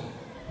scuola.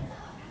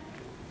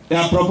 E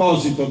a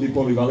proposito di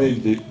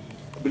polivalente,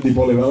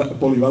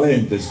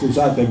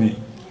 scusatemi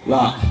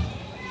la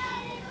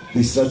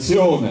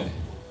distrazione,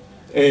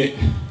 e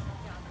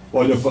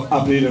voglio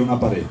aprire una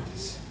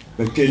parentesi,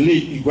 perché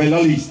lì in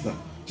quella lista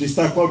ci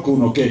sta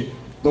qualcuno che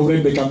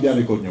dovrebbe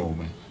cambiare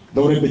cognome,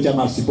 dovrebbe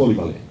chiamarsi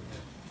Polivalente.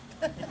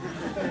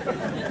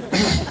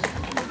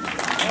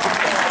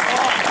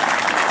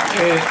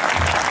 E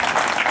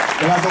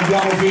la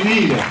dobbiamo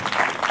finire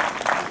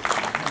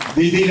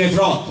di dire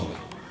frottole,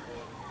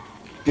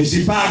 che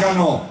si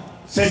pagano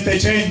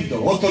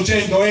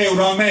 700-800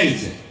 euro al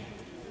mese.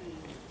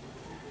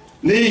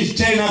 Lì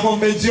c'è una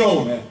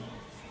convenzione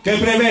che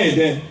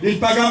prevede il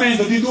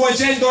pagamento di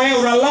 200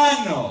 euro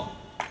all'anno.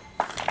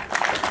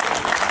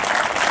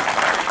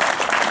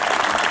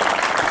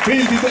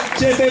 Quindi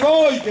siete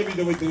voi che vi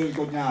dovete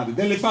vergognare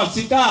delle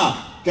falsità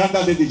che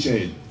andate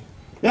dicendo.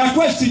 E a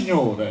quel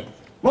signore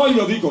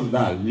voglio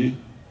ricordargli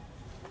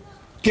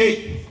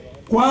che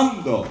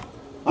quando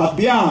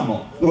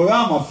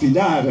dovevamo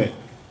affidare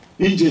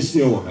in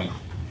gestione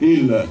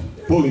il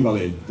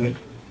polivalente,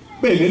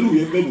 bene,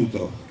 lui è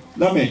venuto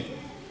da me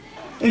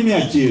e mi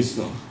ha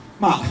chiesto: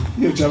 ma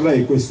io ci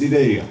avrei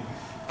quest'idea,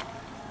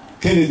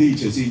 che ne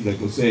dice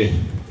Sindaco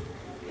se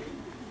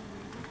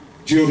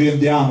ci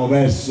orientiamo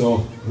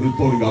verso il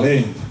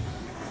polivalente?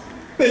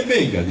 Ben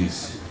venga,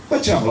 disse,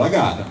 facciamo la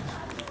gara,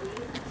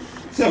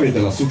 se avete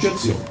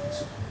l'associazione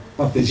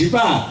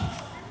partecipate.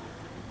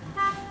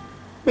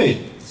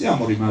 Bene,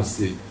 siamo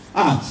rimasti,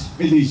 anzi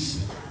mi disse,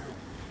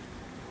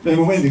 nel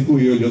momento in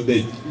cui io gli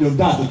ho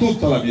dato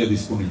tutta la mia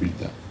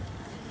disponibilità,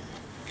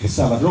 che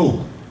stava a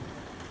Roma,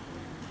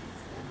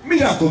 mi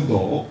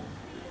raccontò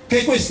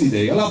che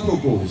quest'idea la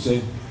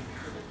propose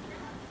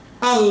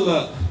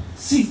al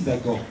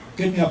sindaco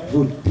che mi ha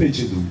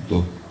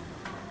preceduto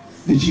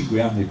di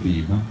 5 anni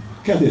prima,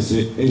 che adesso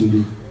è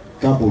lì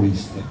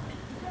capolista.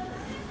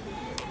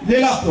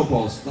 Gliel'ha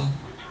proposta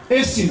e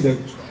il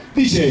sindaco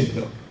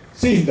dicendo: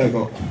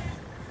 sindaco,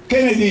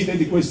 che ne dite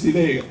di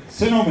quest'idea?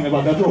 Se no me ne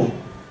vado a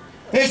Roma.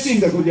 E il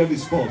sindaco gli ha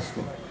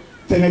risposto: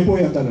 te ne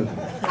puoi andare a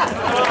Roma.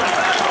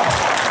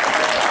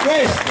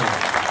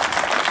 Questo.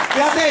 E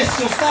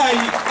adesso stai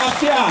a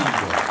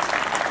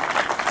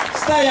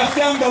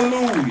fianco a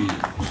lui,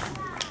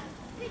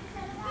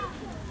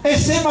 e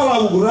se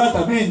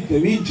malauguratamente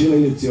vince le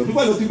elezioni,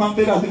 quello ti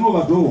manderà di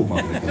nuovo a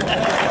Roma.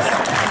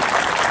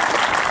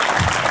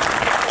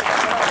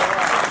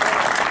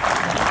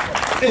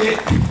 E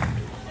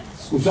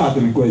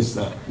scusatemi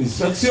questa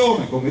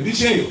distrazione, come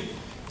dicevo,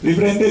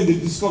 riprendendo il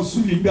discorso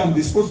sugli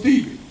impianti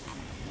sportivi,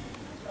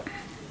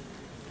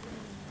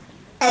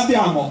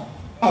 abbiamo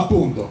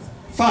appunto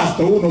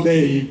fatto uno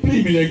dei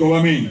primi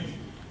regolamenti.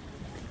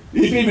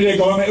 Il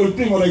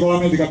primo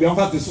regolamento che abbiamo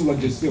fatto è sulla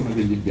gestione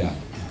degli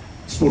impianti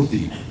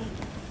sportivi.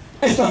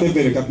 E tanto è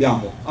vero che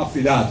abbiamo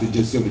affidato in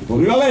gestione il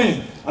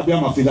polivalente,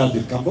 abbiamo affidato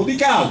il campo di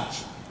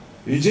calcio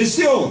in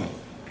gestione,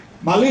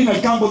 ma lì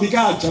nel campo di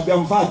calcio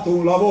abbiamo fatto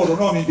un lavoro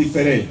non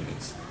indifferente,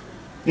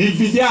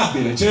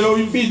 invidiabile, ce lo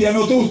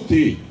invidiano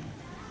tutti,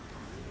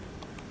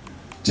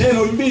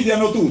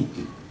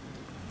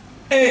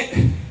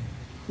 e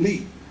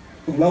lì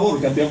un lavoro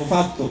che abbiamo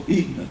fatto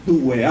in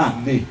 2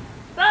 anni,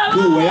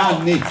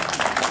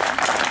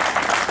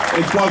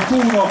 e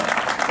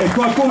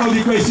qualcuno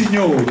di quei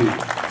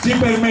signori si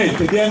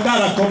permette di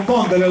andare a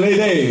confondere le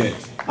idee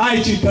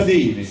ai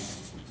cittadini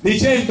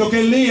dicendo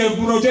che lì è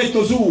un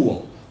progetto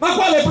suo. Ma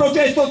quale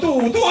progetto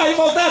tu? Tu hai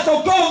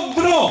votato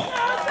contro!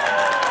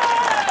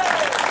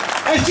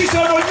 E ci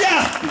sono gli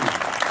atti,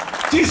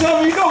 ci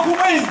sono i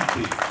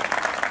documenti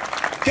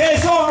che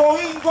sono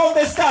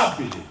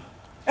incontestabili,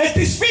 e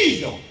ti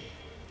sfido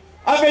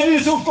a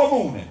venire sul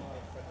comune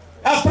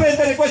a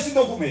prendere questi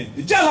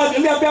documenti. Già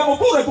li abbiamo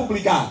pure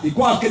pubblicati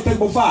qualche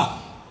tempo fa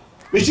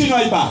vicino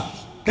ai bar,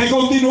 che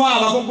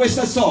continuava con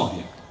questa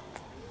storia,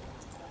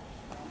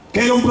 che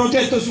era un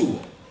progetto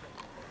suo.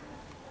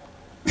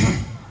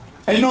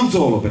 E non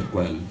solo per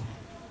quello,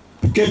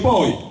 perché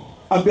poi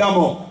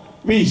abbiamo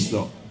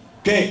visto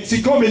che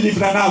siccome gli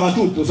franava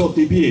tutto sotto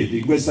i piedi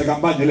in questa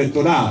campagna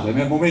elettorale,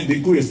 nel momento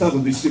in cui è stato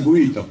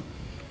distribuito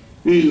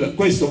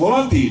questo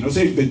volantino, si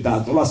è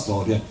inventato la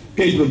storia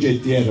che i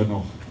progetti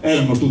erano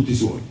tutti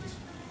suoi,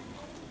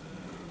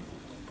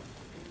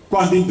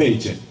 quando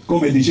invece,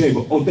 come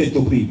dicevo, ho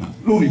detto prima,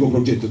 l'unico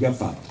progetto che ha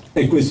fatto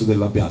è questo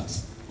della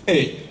piazza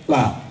e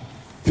la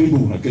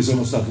tribuna, che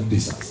sono stato un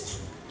disastro.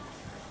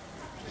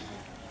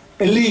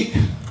 E lì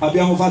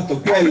abbiamo fatto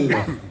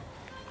quel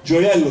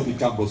gioiello di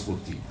campo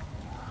sportivo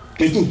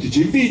che tutti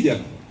ci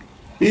invidiano,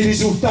 i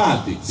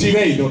risultati si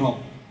vedono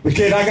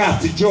perché i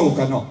ragazzi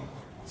giocano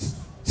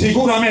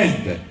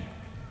sicuramente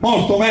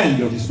molto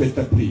meglio rispetto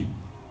a prima.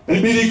 E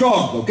mi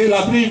ricordo che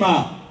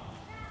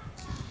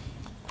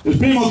il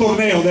primo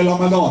torneo della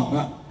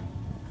Madonna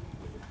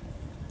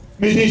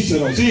mi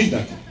dissero: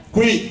 Sindaco,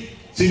 qui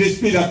si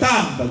respira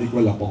tanta di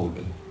quella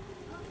polvere,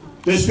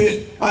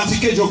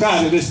 anziché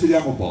giocare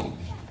respiriamo polvere.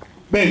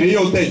 Bene,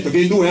 io ho detto che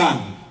in 2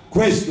 anni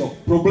questo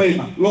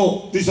problema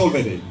lo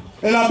risolveremo,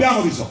 e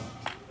l'abbiamo risolto.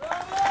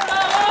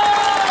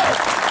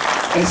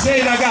 E se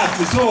i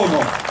ragazzi sono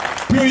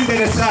più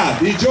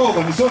interessati, i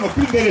giovani sono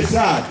più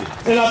interessati,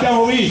 e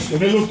l'abbiamo visto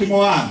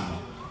nell'ultimo anno,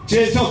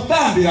 ci sono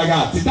tanti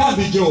ragazzi,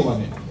 tanti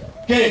giovani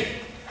che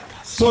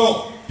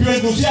sono più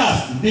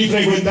entusiasti di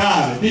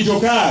frequentare, di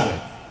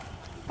giocare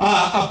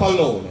a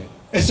pallone,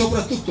 e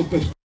soprattutto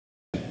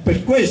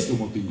per questo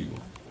motivo.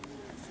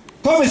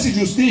 Come si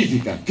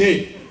giustifica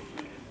che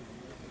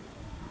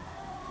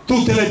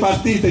tutte le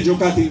partite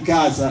giocate in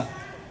casa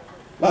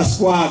la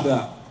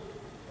squadra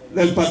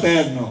del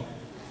Paterno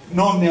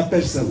non ne ha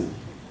persa una?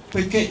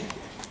 Perché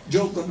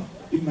giocano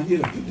in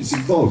maniera più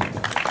disinvolta,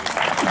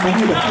 in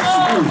maniera più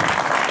sicura,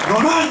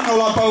 non hanno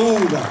la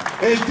paura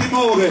e il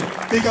timore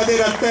di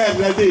cadere a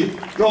terra e di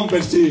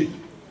rompersi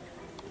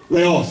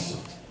le ossa.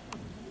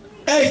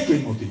 Ecco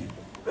il motivo.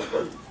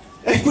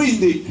 E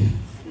quindi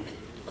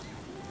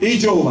i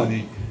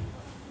giovani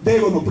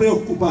devono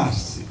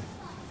preoccuparsi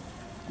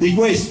di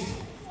questo,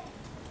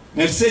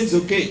 nel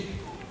senso che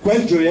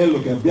quel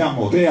gioiello che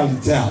abbiamo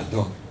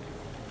realizzato,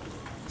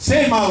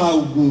 se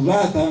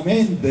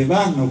malauguratamente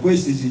vanno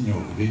questi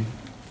signori,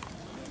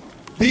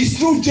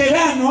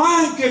 distruggeranno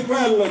anche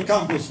quel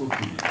campo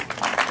sportivo,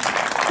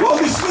 lo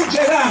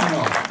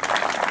distruggeranno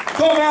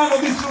come hanno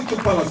distrutto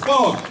il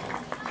palasport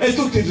e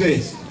tutto il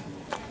resto.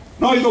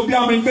 Noi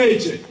dobbiamo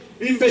invece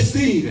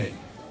investire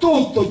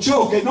tutto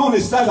ciò che non è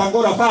stato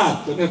ancora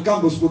fatto nel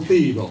campo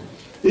sportivo,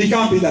 i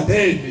campi da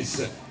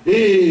tennis,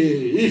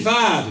 i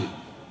fari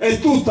e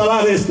tutta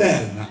l'area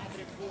esterna.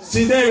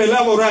 Si deve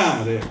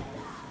lavorare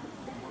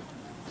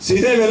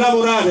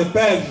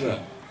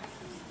per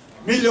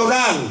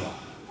migliorarlo,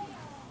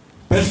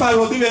 per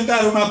farlo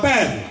diventare una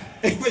perla,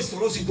 e questo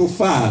lo si può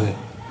fare,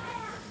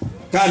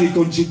 cari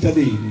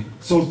concittadini,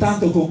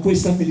 soltanto con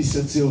questa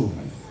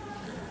amministrazione,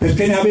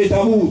 perché ne avete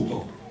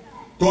avuto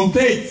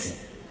contezza.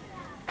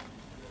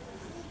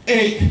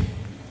 E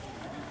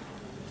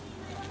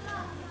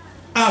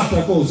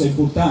altra cosa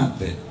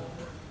importante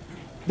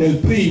del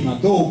prima,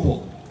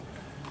 dopo,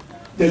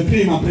 del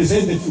prima,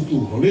 presente e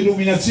futuro,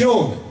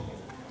 l'illuminazione.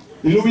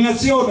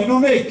 L'illuminazione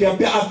non è che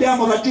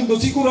abbiamo raggiunto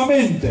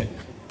sicuramente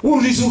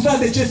un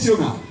risultato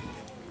eccezionale,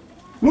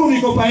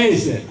 l'unico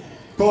paese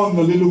con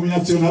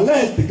l'illuminazione a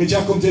LED che ci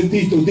ha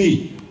consentito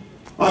di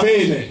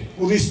avere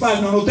un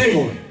risparmio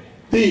notevole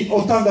di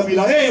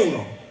 80.000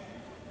 euro,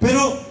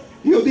 però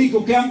io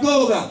dico che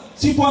ancora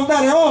si può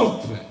andare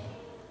oltre,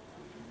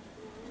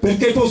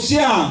 perché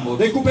possiamo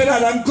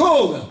recuperare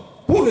ancora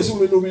pure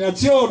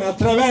sull'illuminazione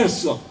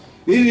attraverso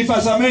il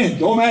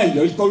rifasamento, o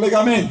meglio il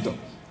collegamento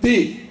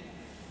di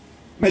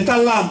metà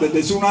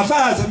lampada su una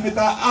fase e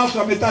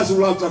altra metà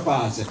sull'altra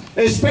fase,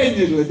 e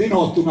spegnerle di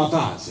notte una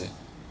fase,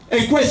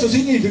 e questo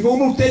significa un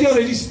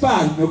ulteriore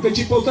risparmio che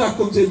ci potrà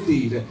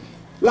consentire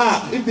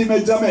la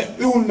riduzione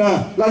di un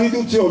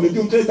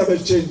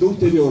 30%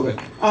 ulteriore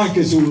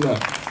anche sul...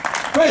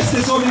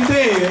 Queste sono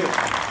idee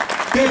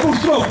che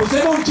purtroppo,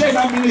 se non c'è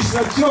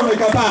un'amministrazione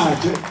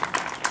capace,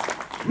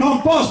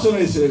 non possono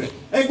essere.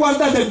 E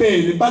guardate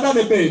bene,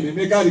 badate bene,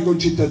 miei cari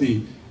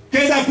concittadini,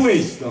 che da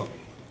questo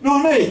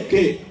non è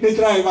che ne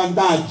trae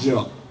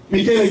vantaggio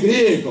Michele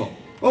Grieco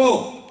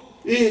o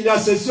gli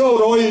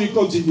assessori o i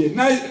consiglieri,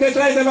 ne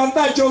traete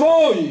vantaggio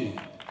voi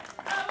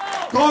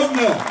con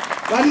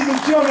la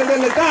riduzione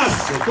delle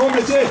tasse,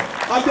 come se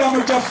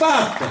abbiamo già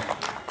fatto,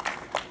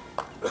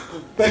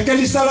 perché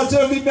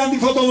l'installazione di impianti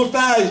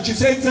fotovoltaici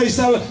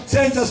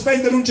senza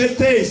spendere un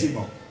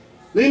centesimo,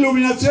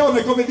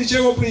 l'illuminazione, come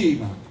dicevo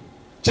prima,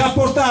 ci ha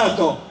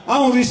portato a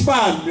un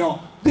risparmio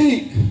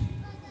di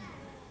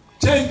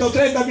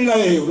 130.000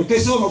 euro che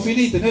sono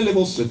finite nelle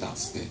vostre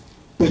tasche,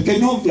 perché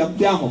non vi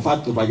abbiamo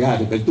fatto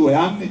pagare per 2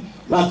 anni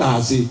la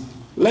Tasi,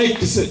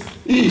 l'ex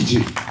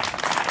IGI.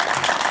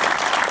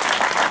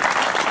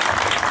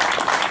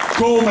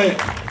 Come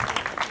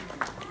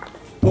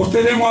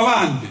porteremo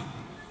avanti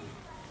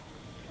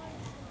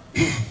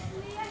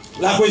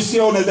la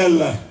questione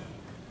della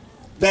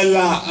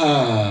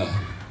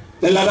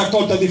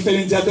raccolta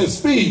differenziata e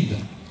spinta,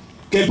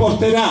 che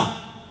porterà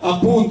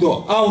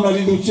appunto a una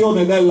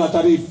riduzione della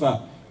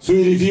tariffa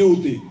sui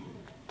rifiuti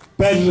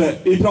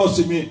per i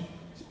prossimi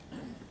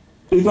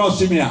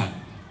anni,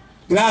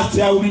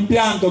 grazie a un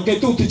impianto che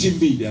tutti ci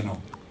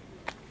invidiano,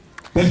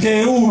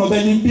 perché è uno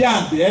degli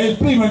impianti, è il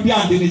primo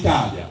impianto in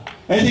Italia,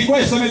 e di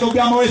questo ne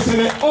dobbiamo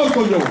essere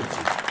orgogliosi,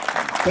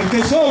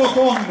 perché solo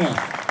con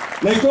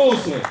le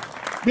cose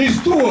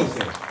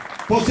virtuose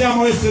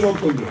possiamo essere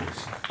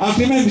orgogliosi,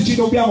 altrimenti ci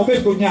dobbiamo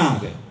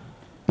vergognare,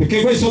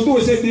 perché questi sono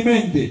 2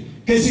 sentimenti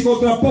che si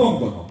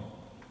contrappongono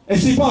e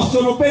si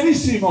possono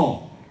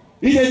benissimo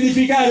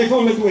identificare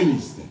con le 2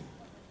 liste,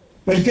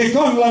 perché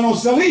con la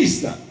nostra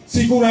lista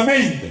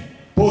sicuramente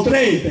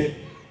potrete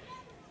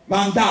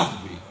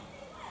vantarvi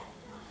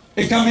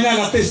e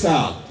camminare a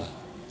testa alta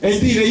e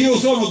dire io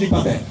sono di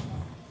Paterno,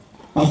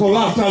 ma con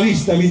l'altra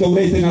lista vi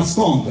dovrete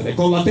nascondere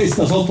con la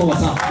testa sotto la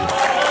sabbia,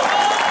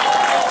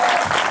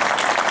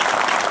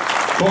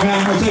 come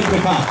hanno sempre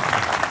fatto.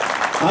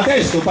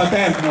 Adesso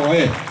Paterno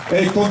è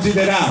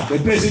considerato, è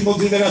preso in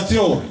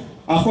considerazione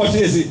a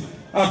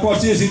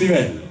qualsiasi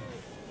livello,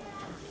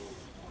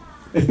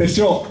 e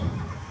perciò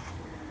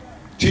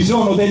ci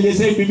sono degli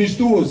esempi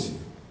virtuosi: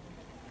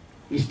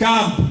 il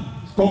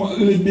campo,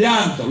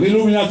 l'impianto,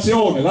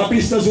 l'illuminazione, la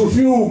pista sul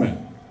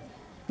fiume.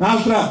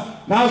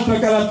 Un'altra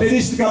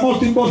caratteristica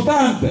molto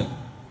importante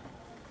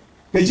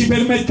che ci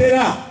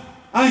permetterà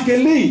anche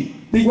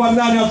lì di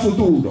guardare al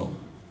futuro.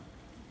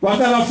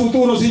 Guardare al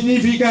futuro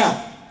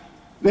significa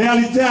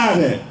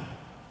realizzare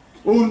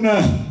un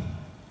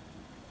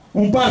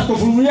parco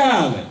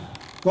fluviale,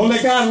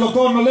 collegarlo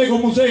con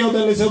l'ecomuseo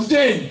delle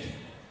sorgenti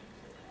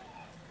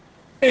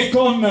e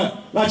con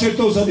la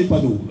Certosa di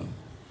Padula.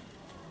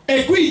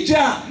 E qui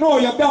già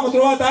noi abbiamo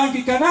trovato anche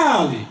i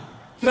canali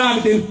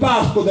tramite il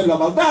parco della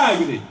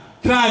Valdagri,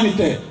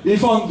 tramite i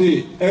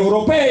fondi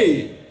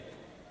europei,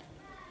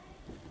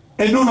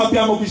 e non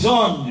abbiamo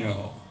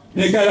bisogno,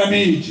 miei cari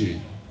amici,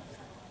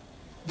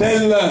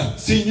 del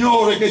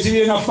signore che si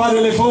viene a fare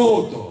le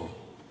foto,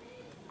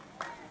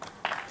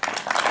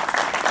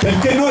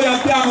 perché noi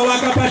abbiamo la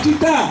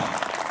capacità,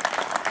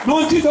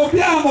 non ci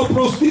dobbiamo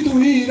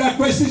prostituire a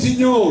questi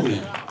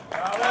signori,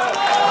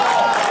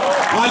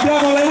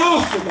 abbiamo le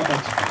nostre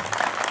capacità.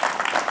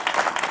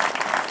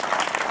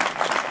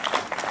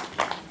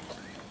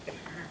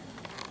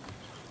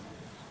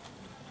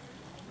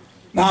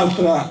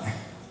 Un'altra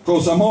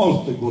cosa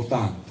molto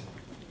importante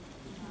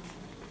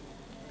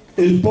è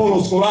il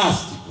polo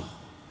scolastico,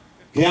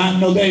 che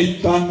hanno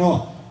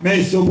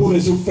messo pure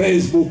su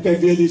Facebook e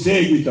via di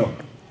seguito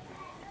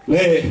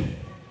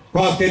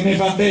qualche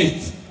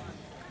nefandezza.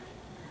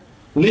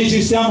 Lì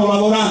ci stiamo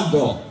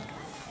lavorando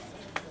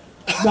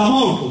da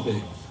molto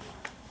tempo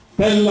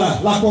per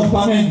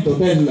l'accorpamento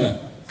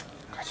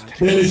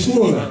delle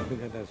scuole,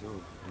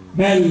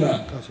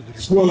 nella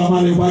scuola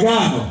Mario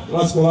Pagano,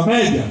 la scuola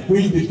media,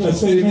 quindi il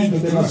trasferimento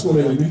della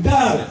scuola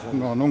elementare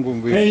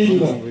e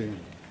il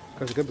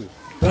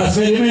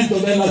trasferimento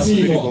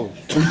dell'asilo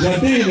in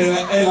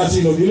giardino e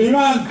l'asilo di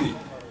Levanti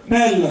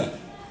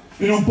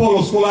in un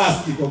polo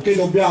scolastico che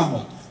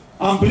dobbiamo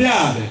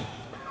ampliare,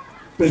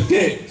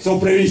 perché sono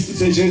previsti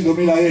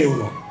 600.000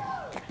 euro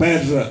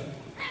per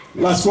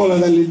la scuola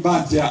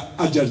dell'infanzia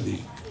a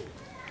Giardino,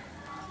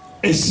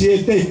 e si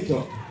è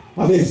detto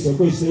adesso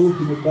queste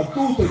ultime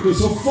battute che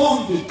sono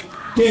fondi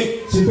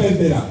che si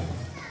perderanno.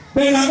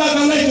 Bene, andate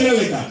a leggere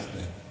le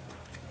carte,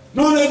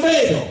 non è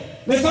vero,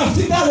 le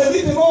falsità le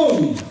dite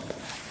voi,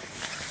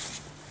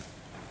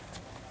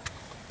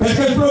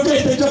 perché il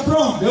progetto è già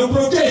pronto, è un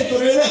progetto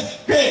che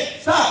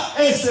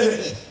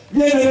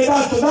viene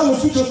redatto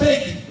dall'ufficio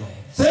tecnico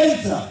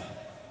senza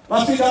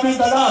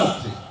l'affidamento ad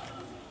altri,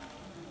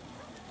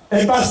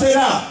 e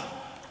basterà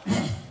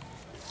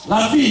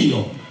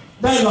l'avvio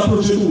della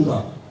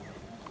procedura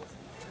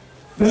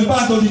del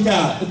bando di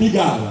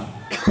gara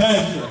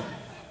per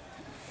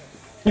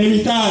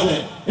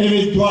evitare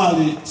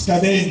eventuali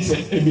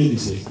scadenze e via di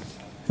seguito.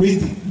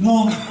 Quindi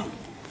non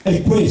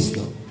è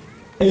questo.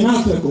 È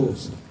un'altra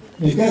cosa,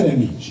 miei cari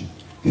amici,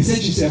 che se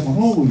ci siamo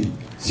noi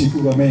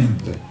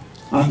sicuramente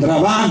andrà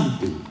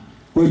avanti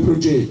quel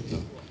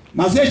progetto,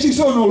 ma se ci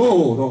sono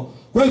loro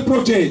quel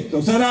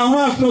progetto sarà un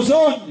altro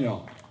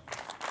sogno.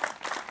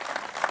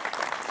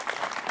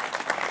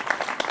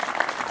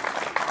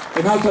 È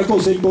un'altra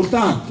cosa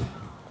importante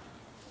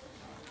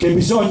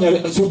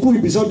su cui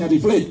bisogna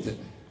riflettere,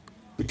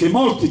 perché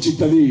molti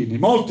cittadini,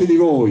 molti di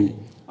voi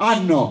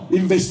hanno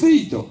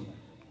investito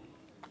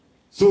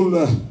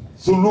sul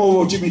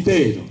nuovo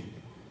cimitero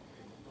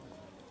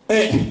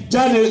e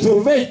già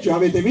sul vecchio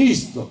avete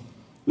visto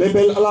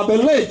la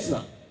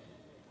bellezza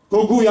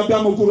con cui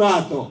abbiamo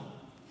curato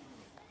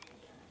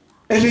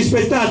e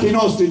rispettato i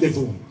nostri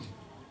defunti,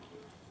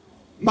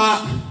 ma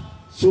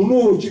sul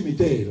nuovo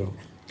cimitero,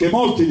 che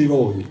molti di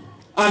voi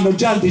hanno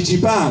già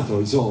anticipato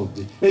i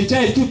soldi e già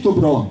è tutto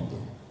pronto,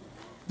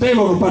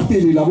 devono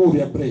partire i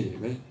lavori a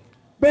breve,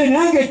 bene,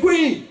 anche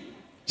qui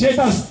c'è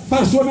da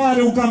far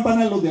suonare un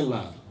campanello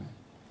d'allarme,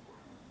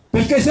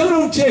 perché se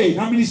non c'è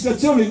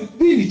un'amministrazione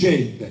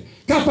dirigente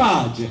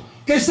capace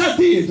che sta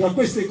dietro a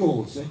queste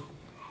cose,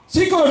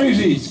 si corre il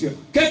rischio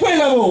che quei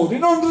lavori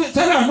non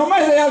saranno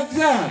mai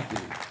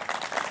realizzati.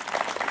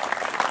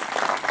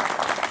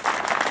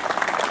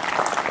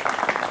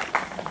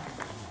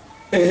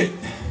 E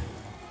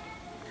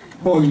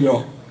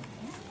voglio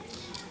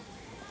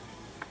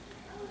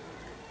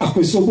a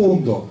questo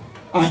punto,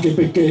 anche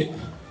perché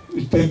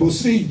il tempo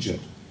stringe,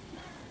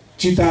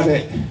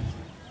 citare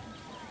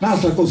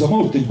un'altra cosa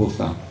molto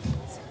importante,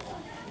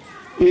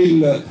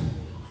 il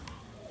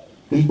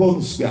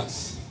bonus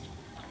gas,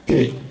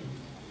 che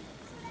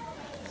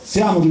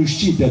siamo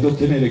riusciti ad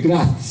ottenere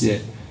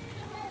grazie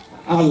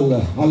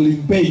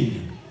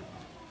all'impegno,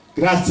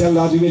 grazie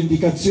alla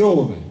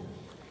rivendicazione,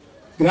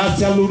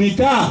 grazie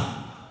all'unità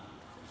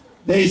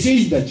dei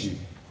sindaci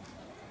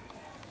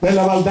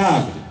della Val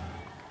d'Agri,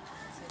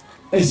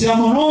 e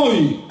siamo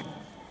noi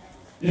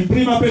in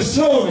prima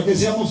persona che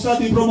siamo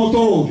stati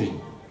promotori,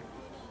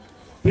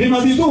 prima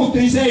di tutto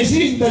i 6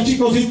 sindaci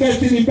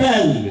cosiddetti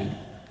ribelli,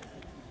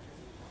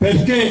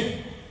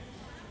 perché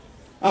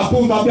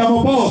appunto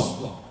abbiamo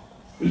posto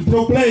il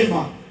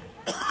problema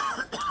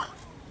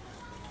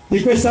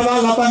di questa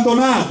valle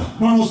abbandonata,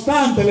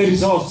 nonostante le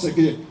risorse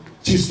che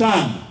ci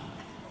stanno.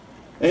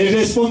 E il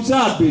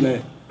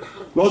responsabile,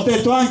 l'ho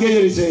detto anche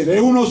ieri sera, è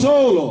uno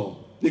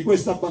solo di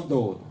questo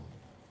abbandono,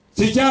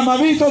 si chiama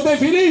Vito De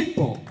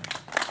Filippo,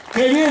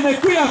 che viene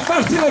qui a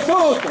farsi le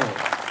foto,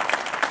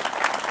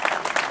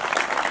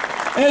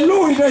 è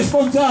lui il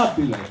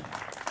responsabile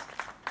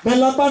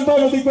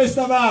dell'abbandono di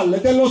questa valle,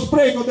 dello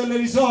spreco delle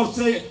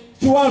risorse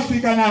su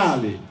altri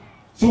canali,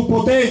 su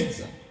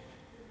Potenza,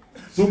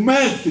 su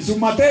Melfi, su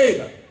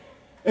Matera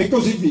e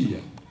così via,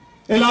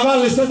 e la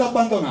valle è stata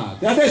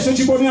abbandonata. E adesso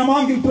ci poniamo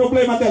anche il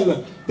problema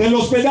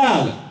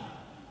dell'ospedale,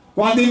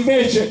 quando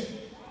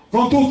invece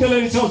con tutte le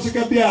risorse che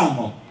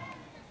abbiamo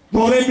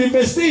dovremmo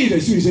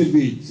investire sui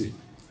servizi.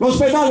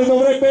 L'ospedale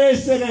dovrebbe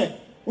essere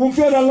un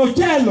fiore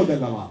all'occhiello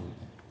della valle,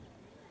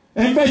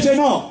 e invece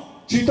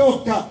no, ci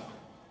tocca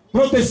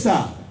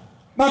protestare.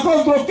 Ma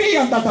contro chi è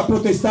andato a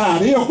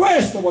protestare? Io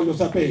questo voglio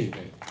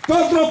sapere.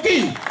 Contro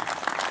chi?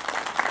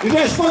 Il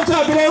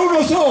responsabile è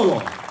uno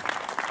solo,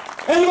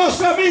 è il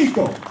vostro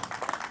amico.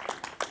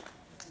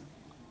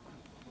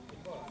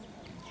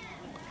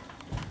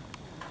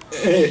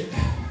 E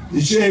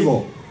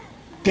dicevo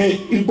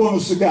che il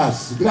bonus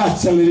gas,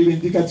 grazie alle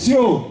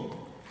rivendicazioni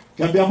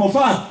che abbiamo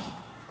fatto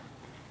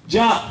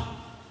già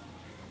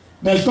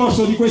nel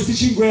corso di questi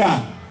 5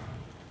 anni,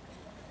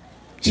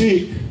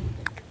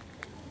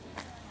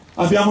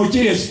 abbiamo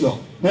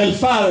chiesto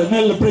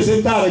nel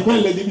presentare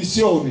quelle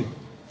dimissioni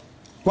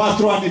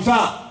 4 anni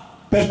fa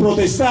per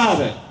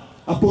protestare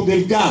appunto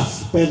il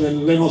gas per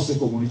le nostre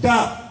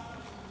comunità,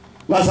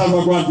 la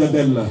salvaguardia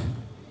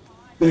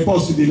dei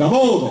posti di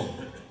lavoro,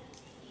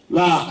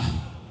 la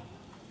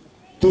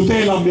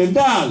tutela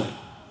ambientale,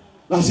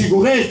 la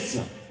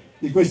sicurezza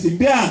di questi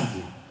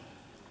impianti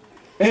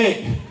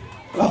e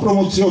la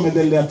promozione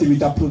delle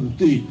attività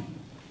produttive.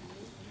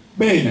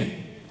 Bene,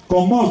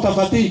 con molta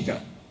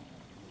fatica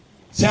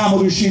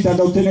siamo riusciti ad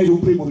ottenere un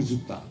primo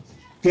risultato,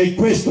 che è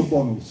questo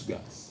bonus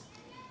gas,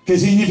 che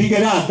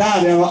significherà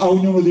dare a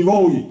ognuno di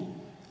voi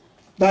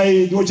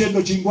dai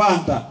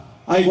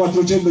 250 ai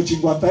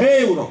 450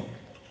 euro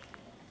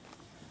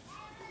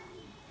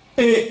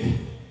e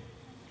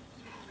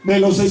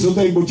nello stesso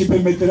tempo ci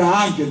permetterà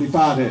anche di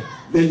fare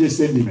degli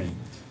estendimenti.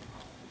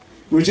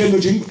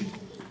 250,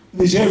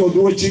 dicevo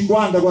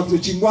 250,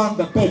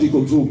 450 per i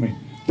consumi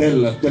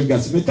del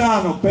gas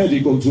metano, per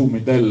i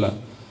consumi della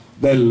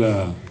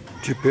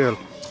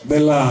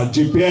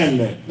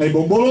GPL nei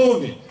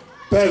bomboloni,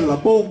 per la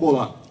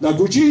bombola da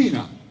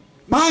cucina.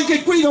 Ma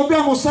anche qui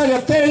dobbiamo stare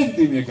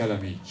attenti, miei cari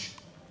amici,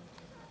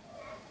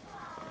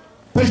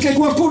 perché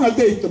qualcuno ha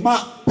detto: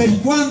 ma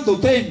per quanto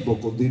tempo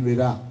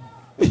continuerà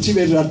e ci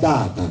verrà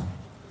data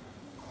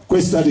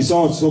questa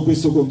risorsa o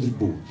questo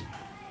contributo?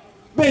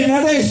 Bene,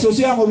 adesso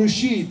siamo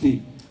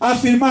riusciti a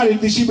firmare il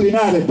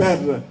disciplinare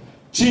per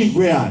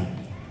 5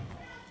 anni,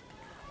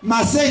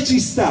 ma se ci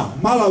sta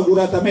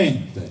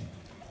malauguratamente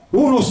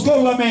uno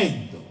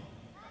scollamento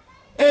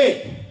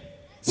e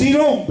si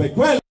rompe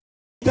quella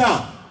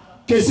unità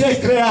che si è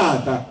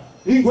creata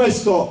in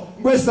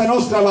questa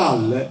nostra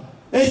valle,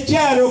 è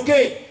chiaro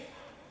che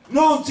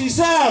non si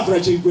sa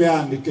fra 5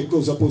 anni che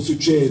cosa può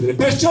succedere.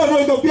 Perciò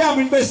noi dobbiamo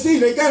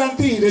investire e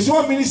garantire su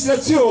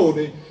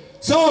amministrazioni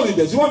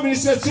solide, su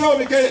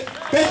amministrazioni che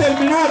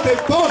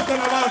determinate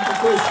portano avanti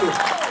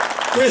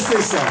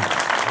queste strade.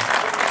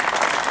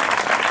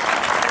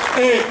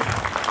 E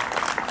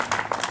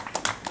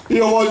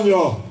io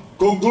voglio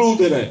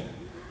concludere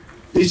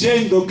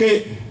dicendo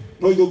che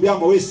noi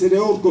dobbiamo essere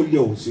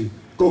orgogliosi,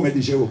 come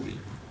dicevo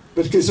prima,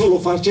 perché solo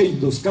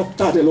facendo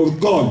scattare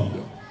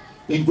l'orgoglio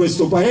in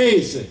questo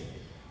paese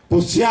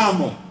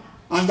possiamo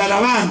andare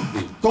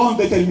avanti con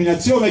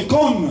determinazione e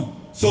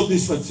con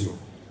soddisfazione.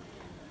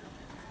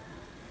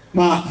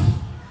 Ma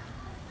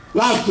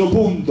l'altro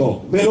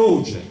punto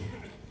veloce,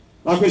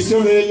 la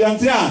questione degli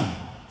anziani,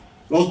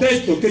 l'ho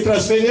detto che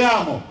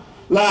trasferiamo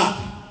la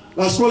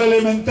scuola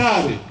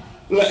elementare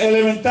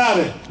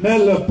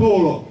nel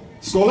polo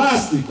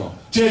scolastico,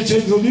 c'è il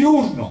centro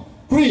diurno,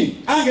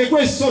 qui anche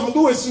queste sono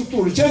 2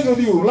 strutture, il centro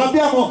diurno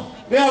l'abbiamo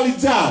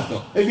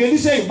realizzato e via di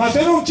seguito, ma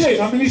se non c'è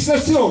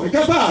un'amministrazione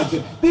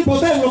capace di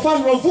poterlo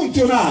farlo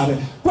funzionare,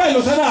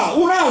 quello sarà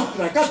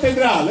un'altra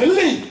cattedrale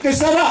lì che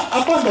sarà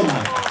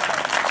abbandonata.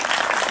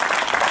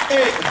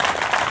 E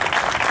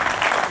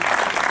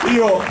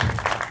io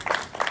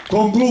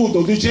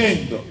concludo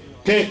dicendo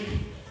che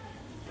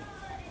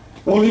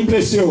ho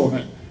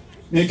l'impressione,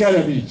 miei cari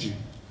amici,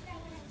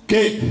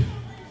 che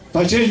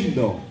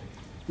facendo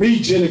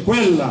vincere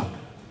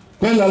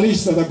quella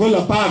lista da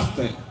quella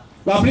parte,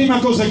 la prima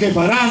cosa che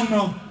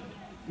faranno,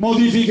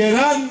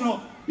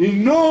 modificheranno il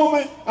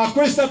nome a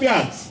questa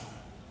piazza,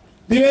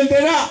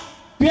 diventerà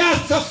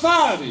Piazza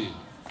Affari.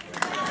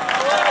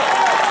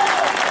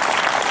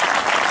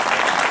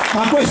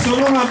 Ma questo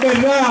non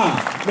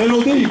avverrà, ve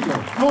lo dico,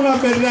 non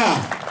avverrà,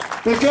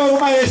 perché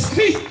ormai è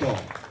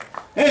scritto.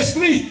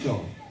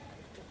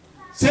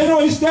 Se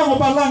noi stiamo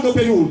parlando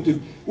per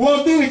ultimi,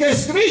 vuol dire che è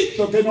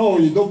scritto che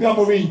noi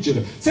dobbiamo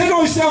vincere. Se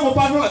noi stiamo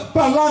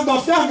parlando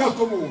a fianco al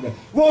comune,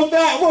 vuol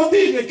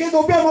dire che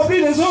dobbiamo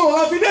aprire solo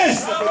la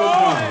finestra per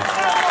entrare.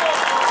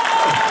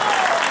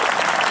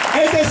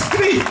 Ed è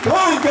scritto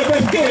anche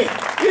perché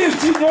il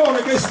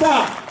signore che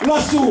sta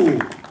lassù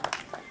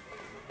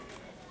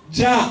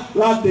già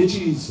l'ha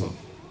deciso.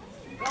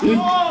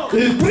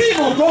 Il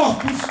primo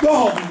corpus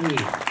domini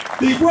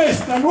di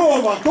questa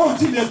nuova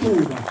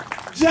consigliatura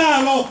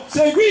già l'ho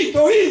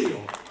seguito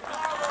io.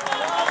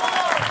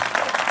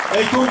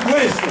 E con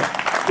questo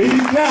vi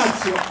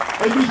ringrazio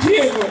e vi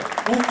chiedo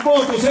un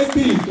voto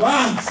sentito,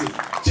 anzi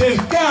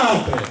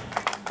cercate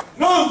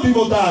non di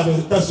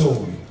votare da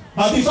soli,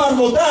 ma di far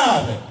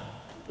votare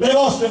le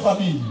vostre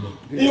famiglie,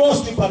 i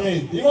vostri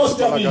parenti, i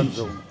vostri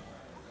amici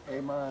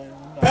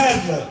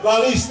per la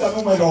lista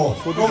numero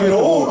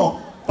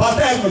 1,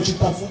 Paterno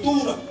città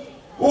futura,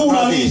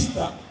 una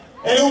lista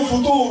e un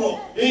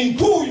futuro in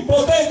cui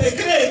potete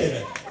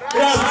credere.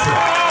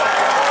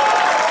 Grazie.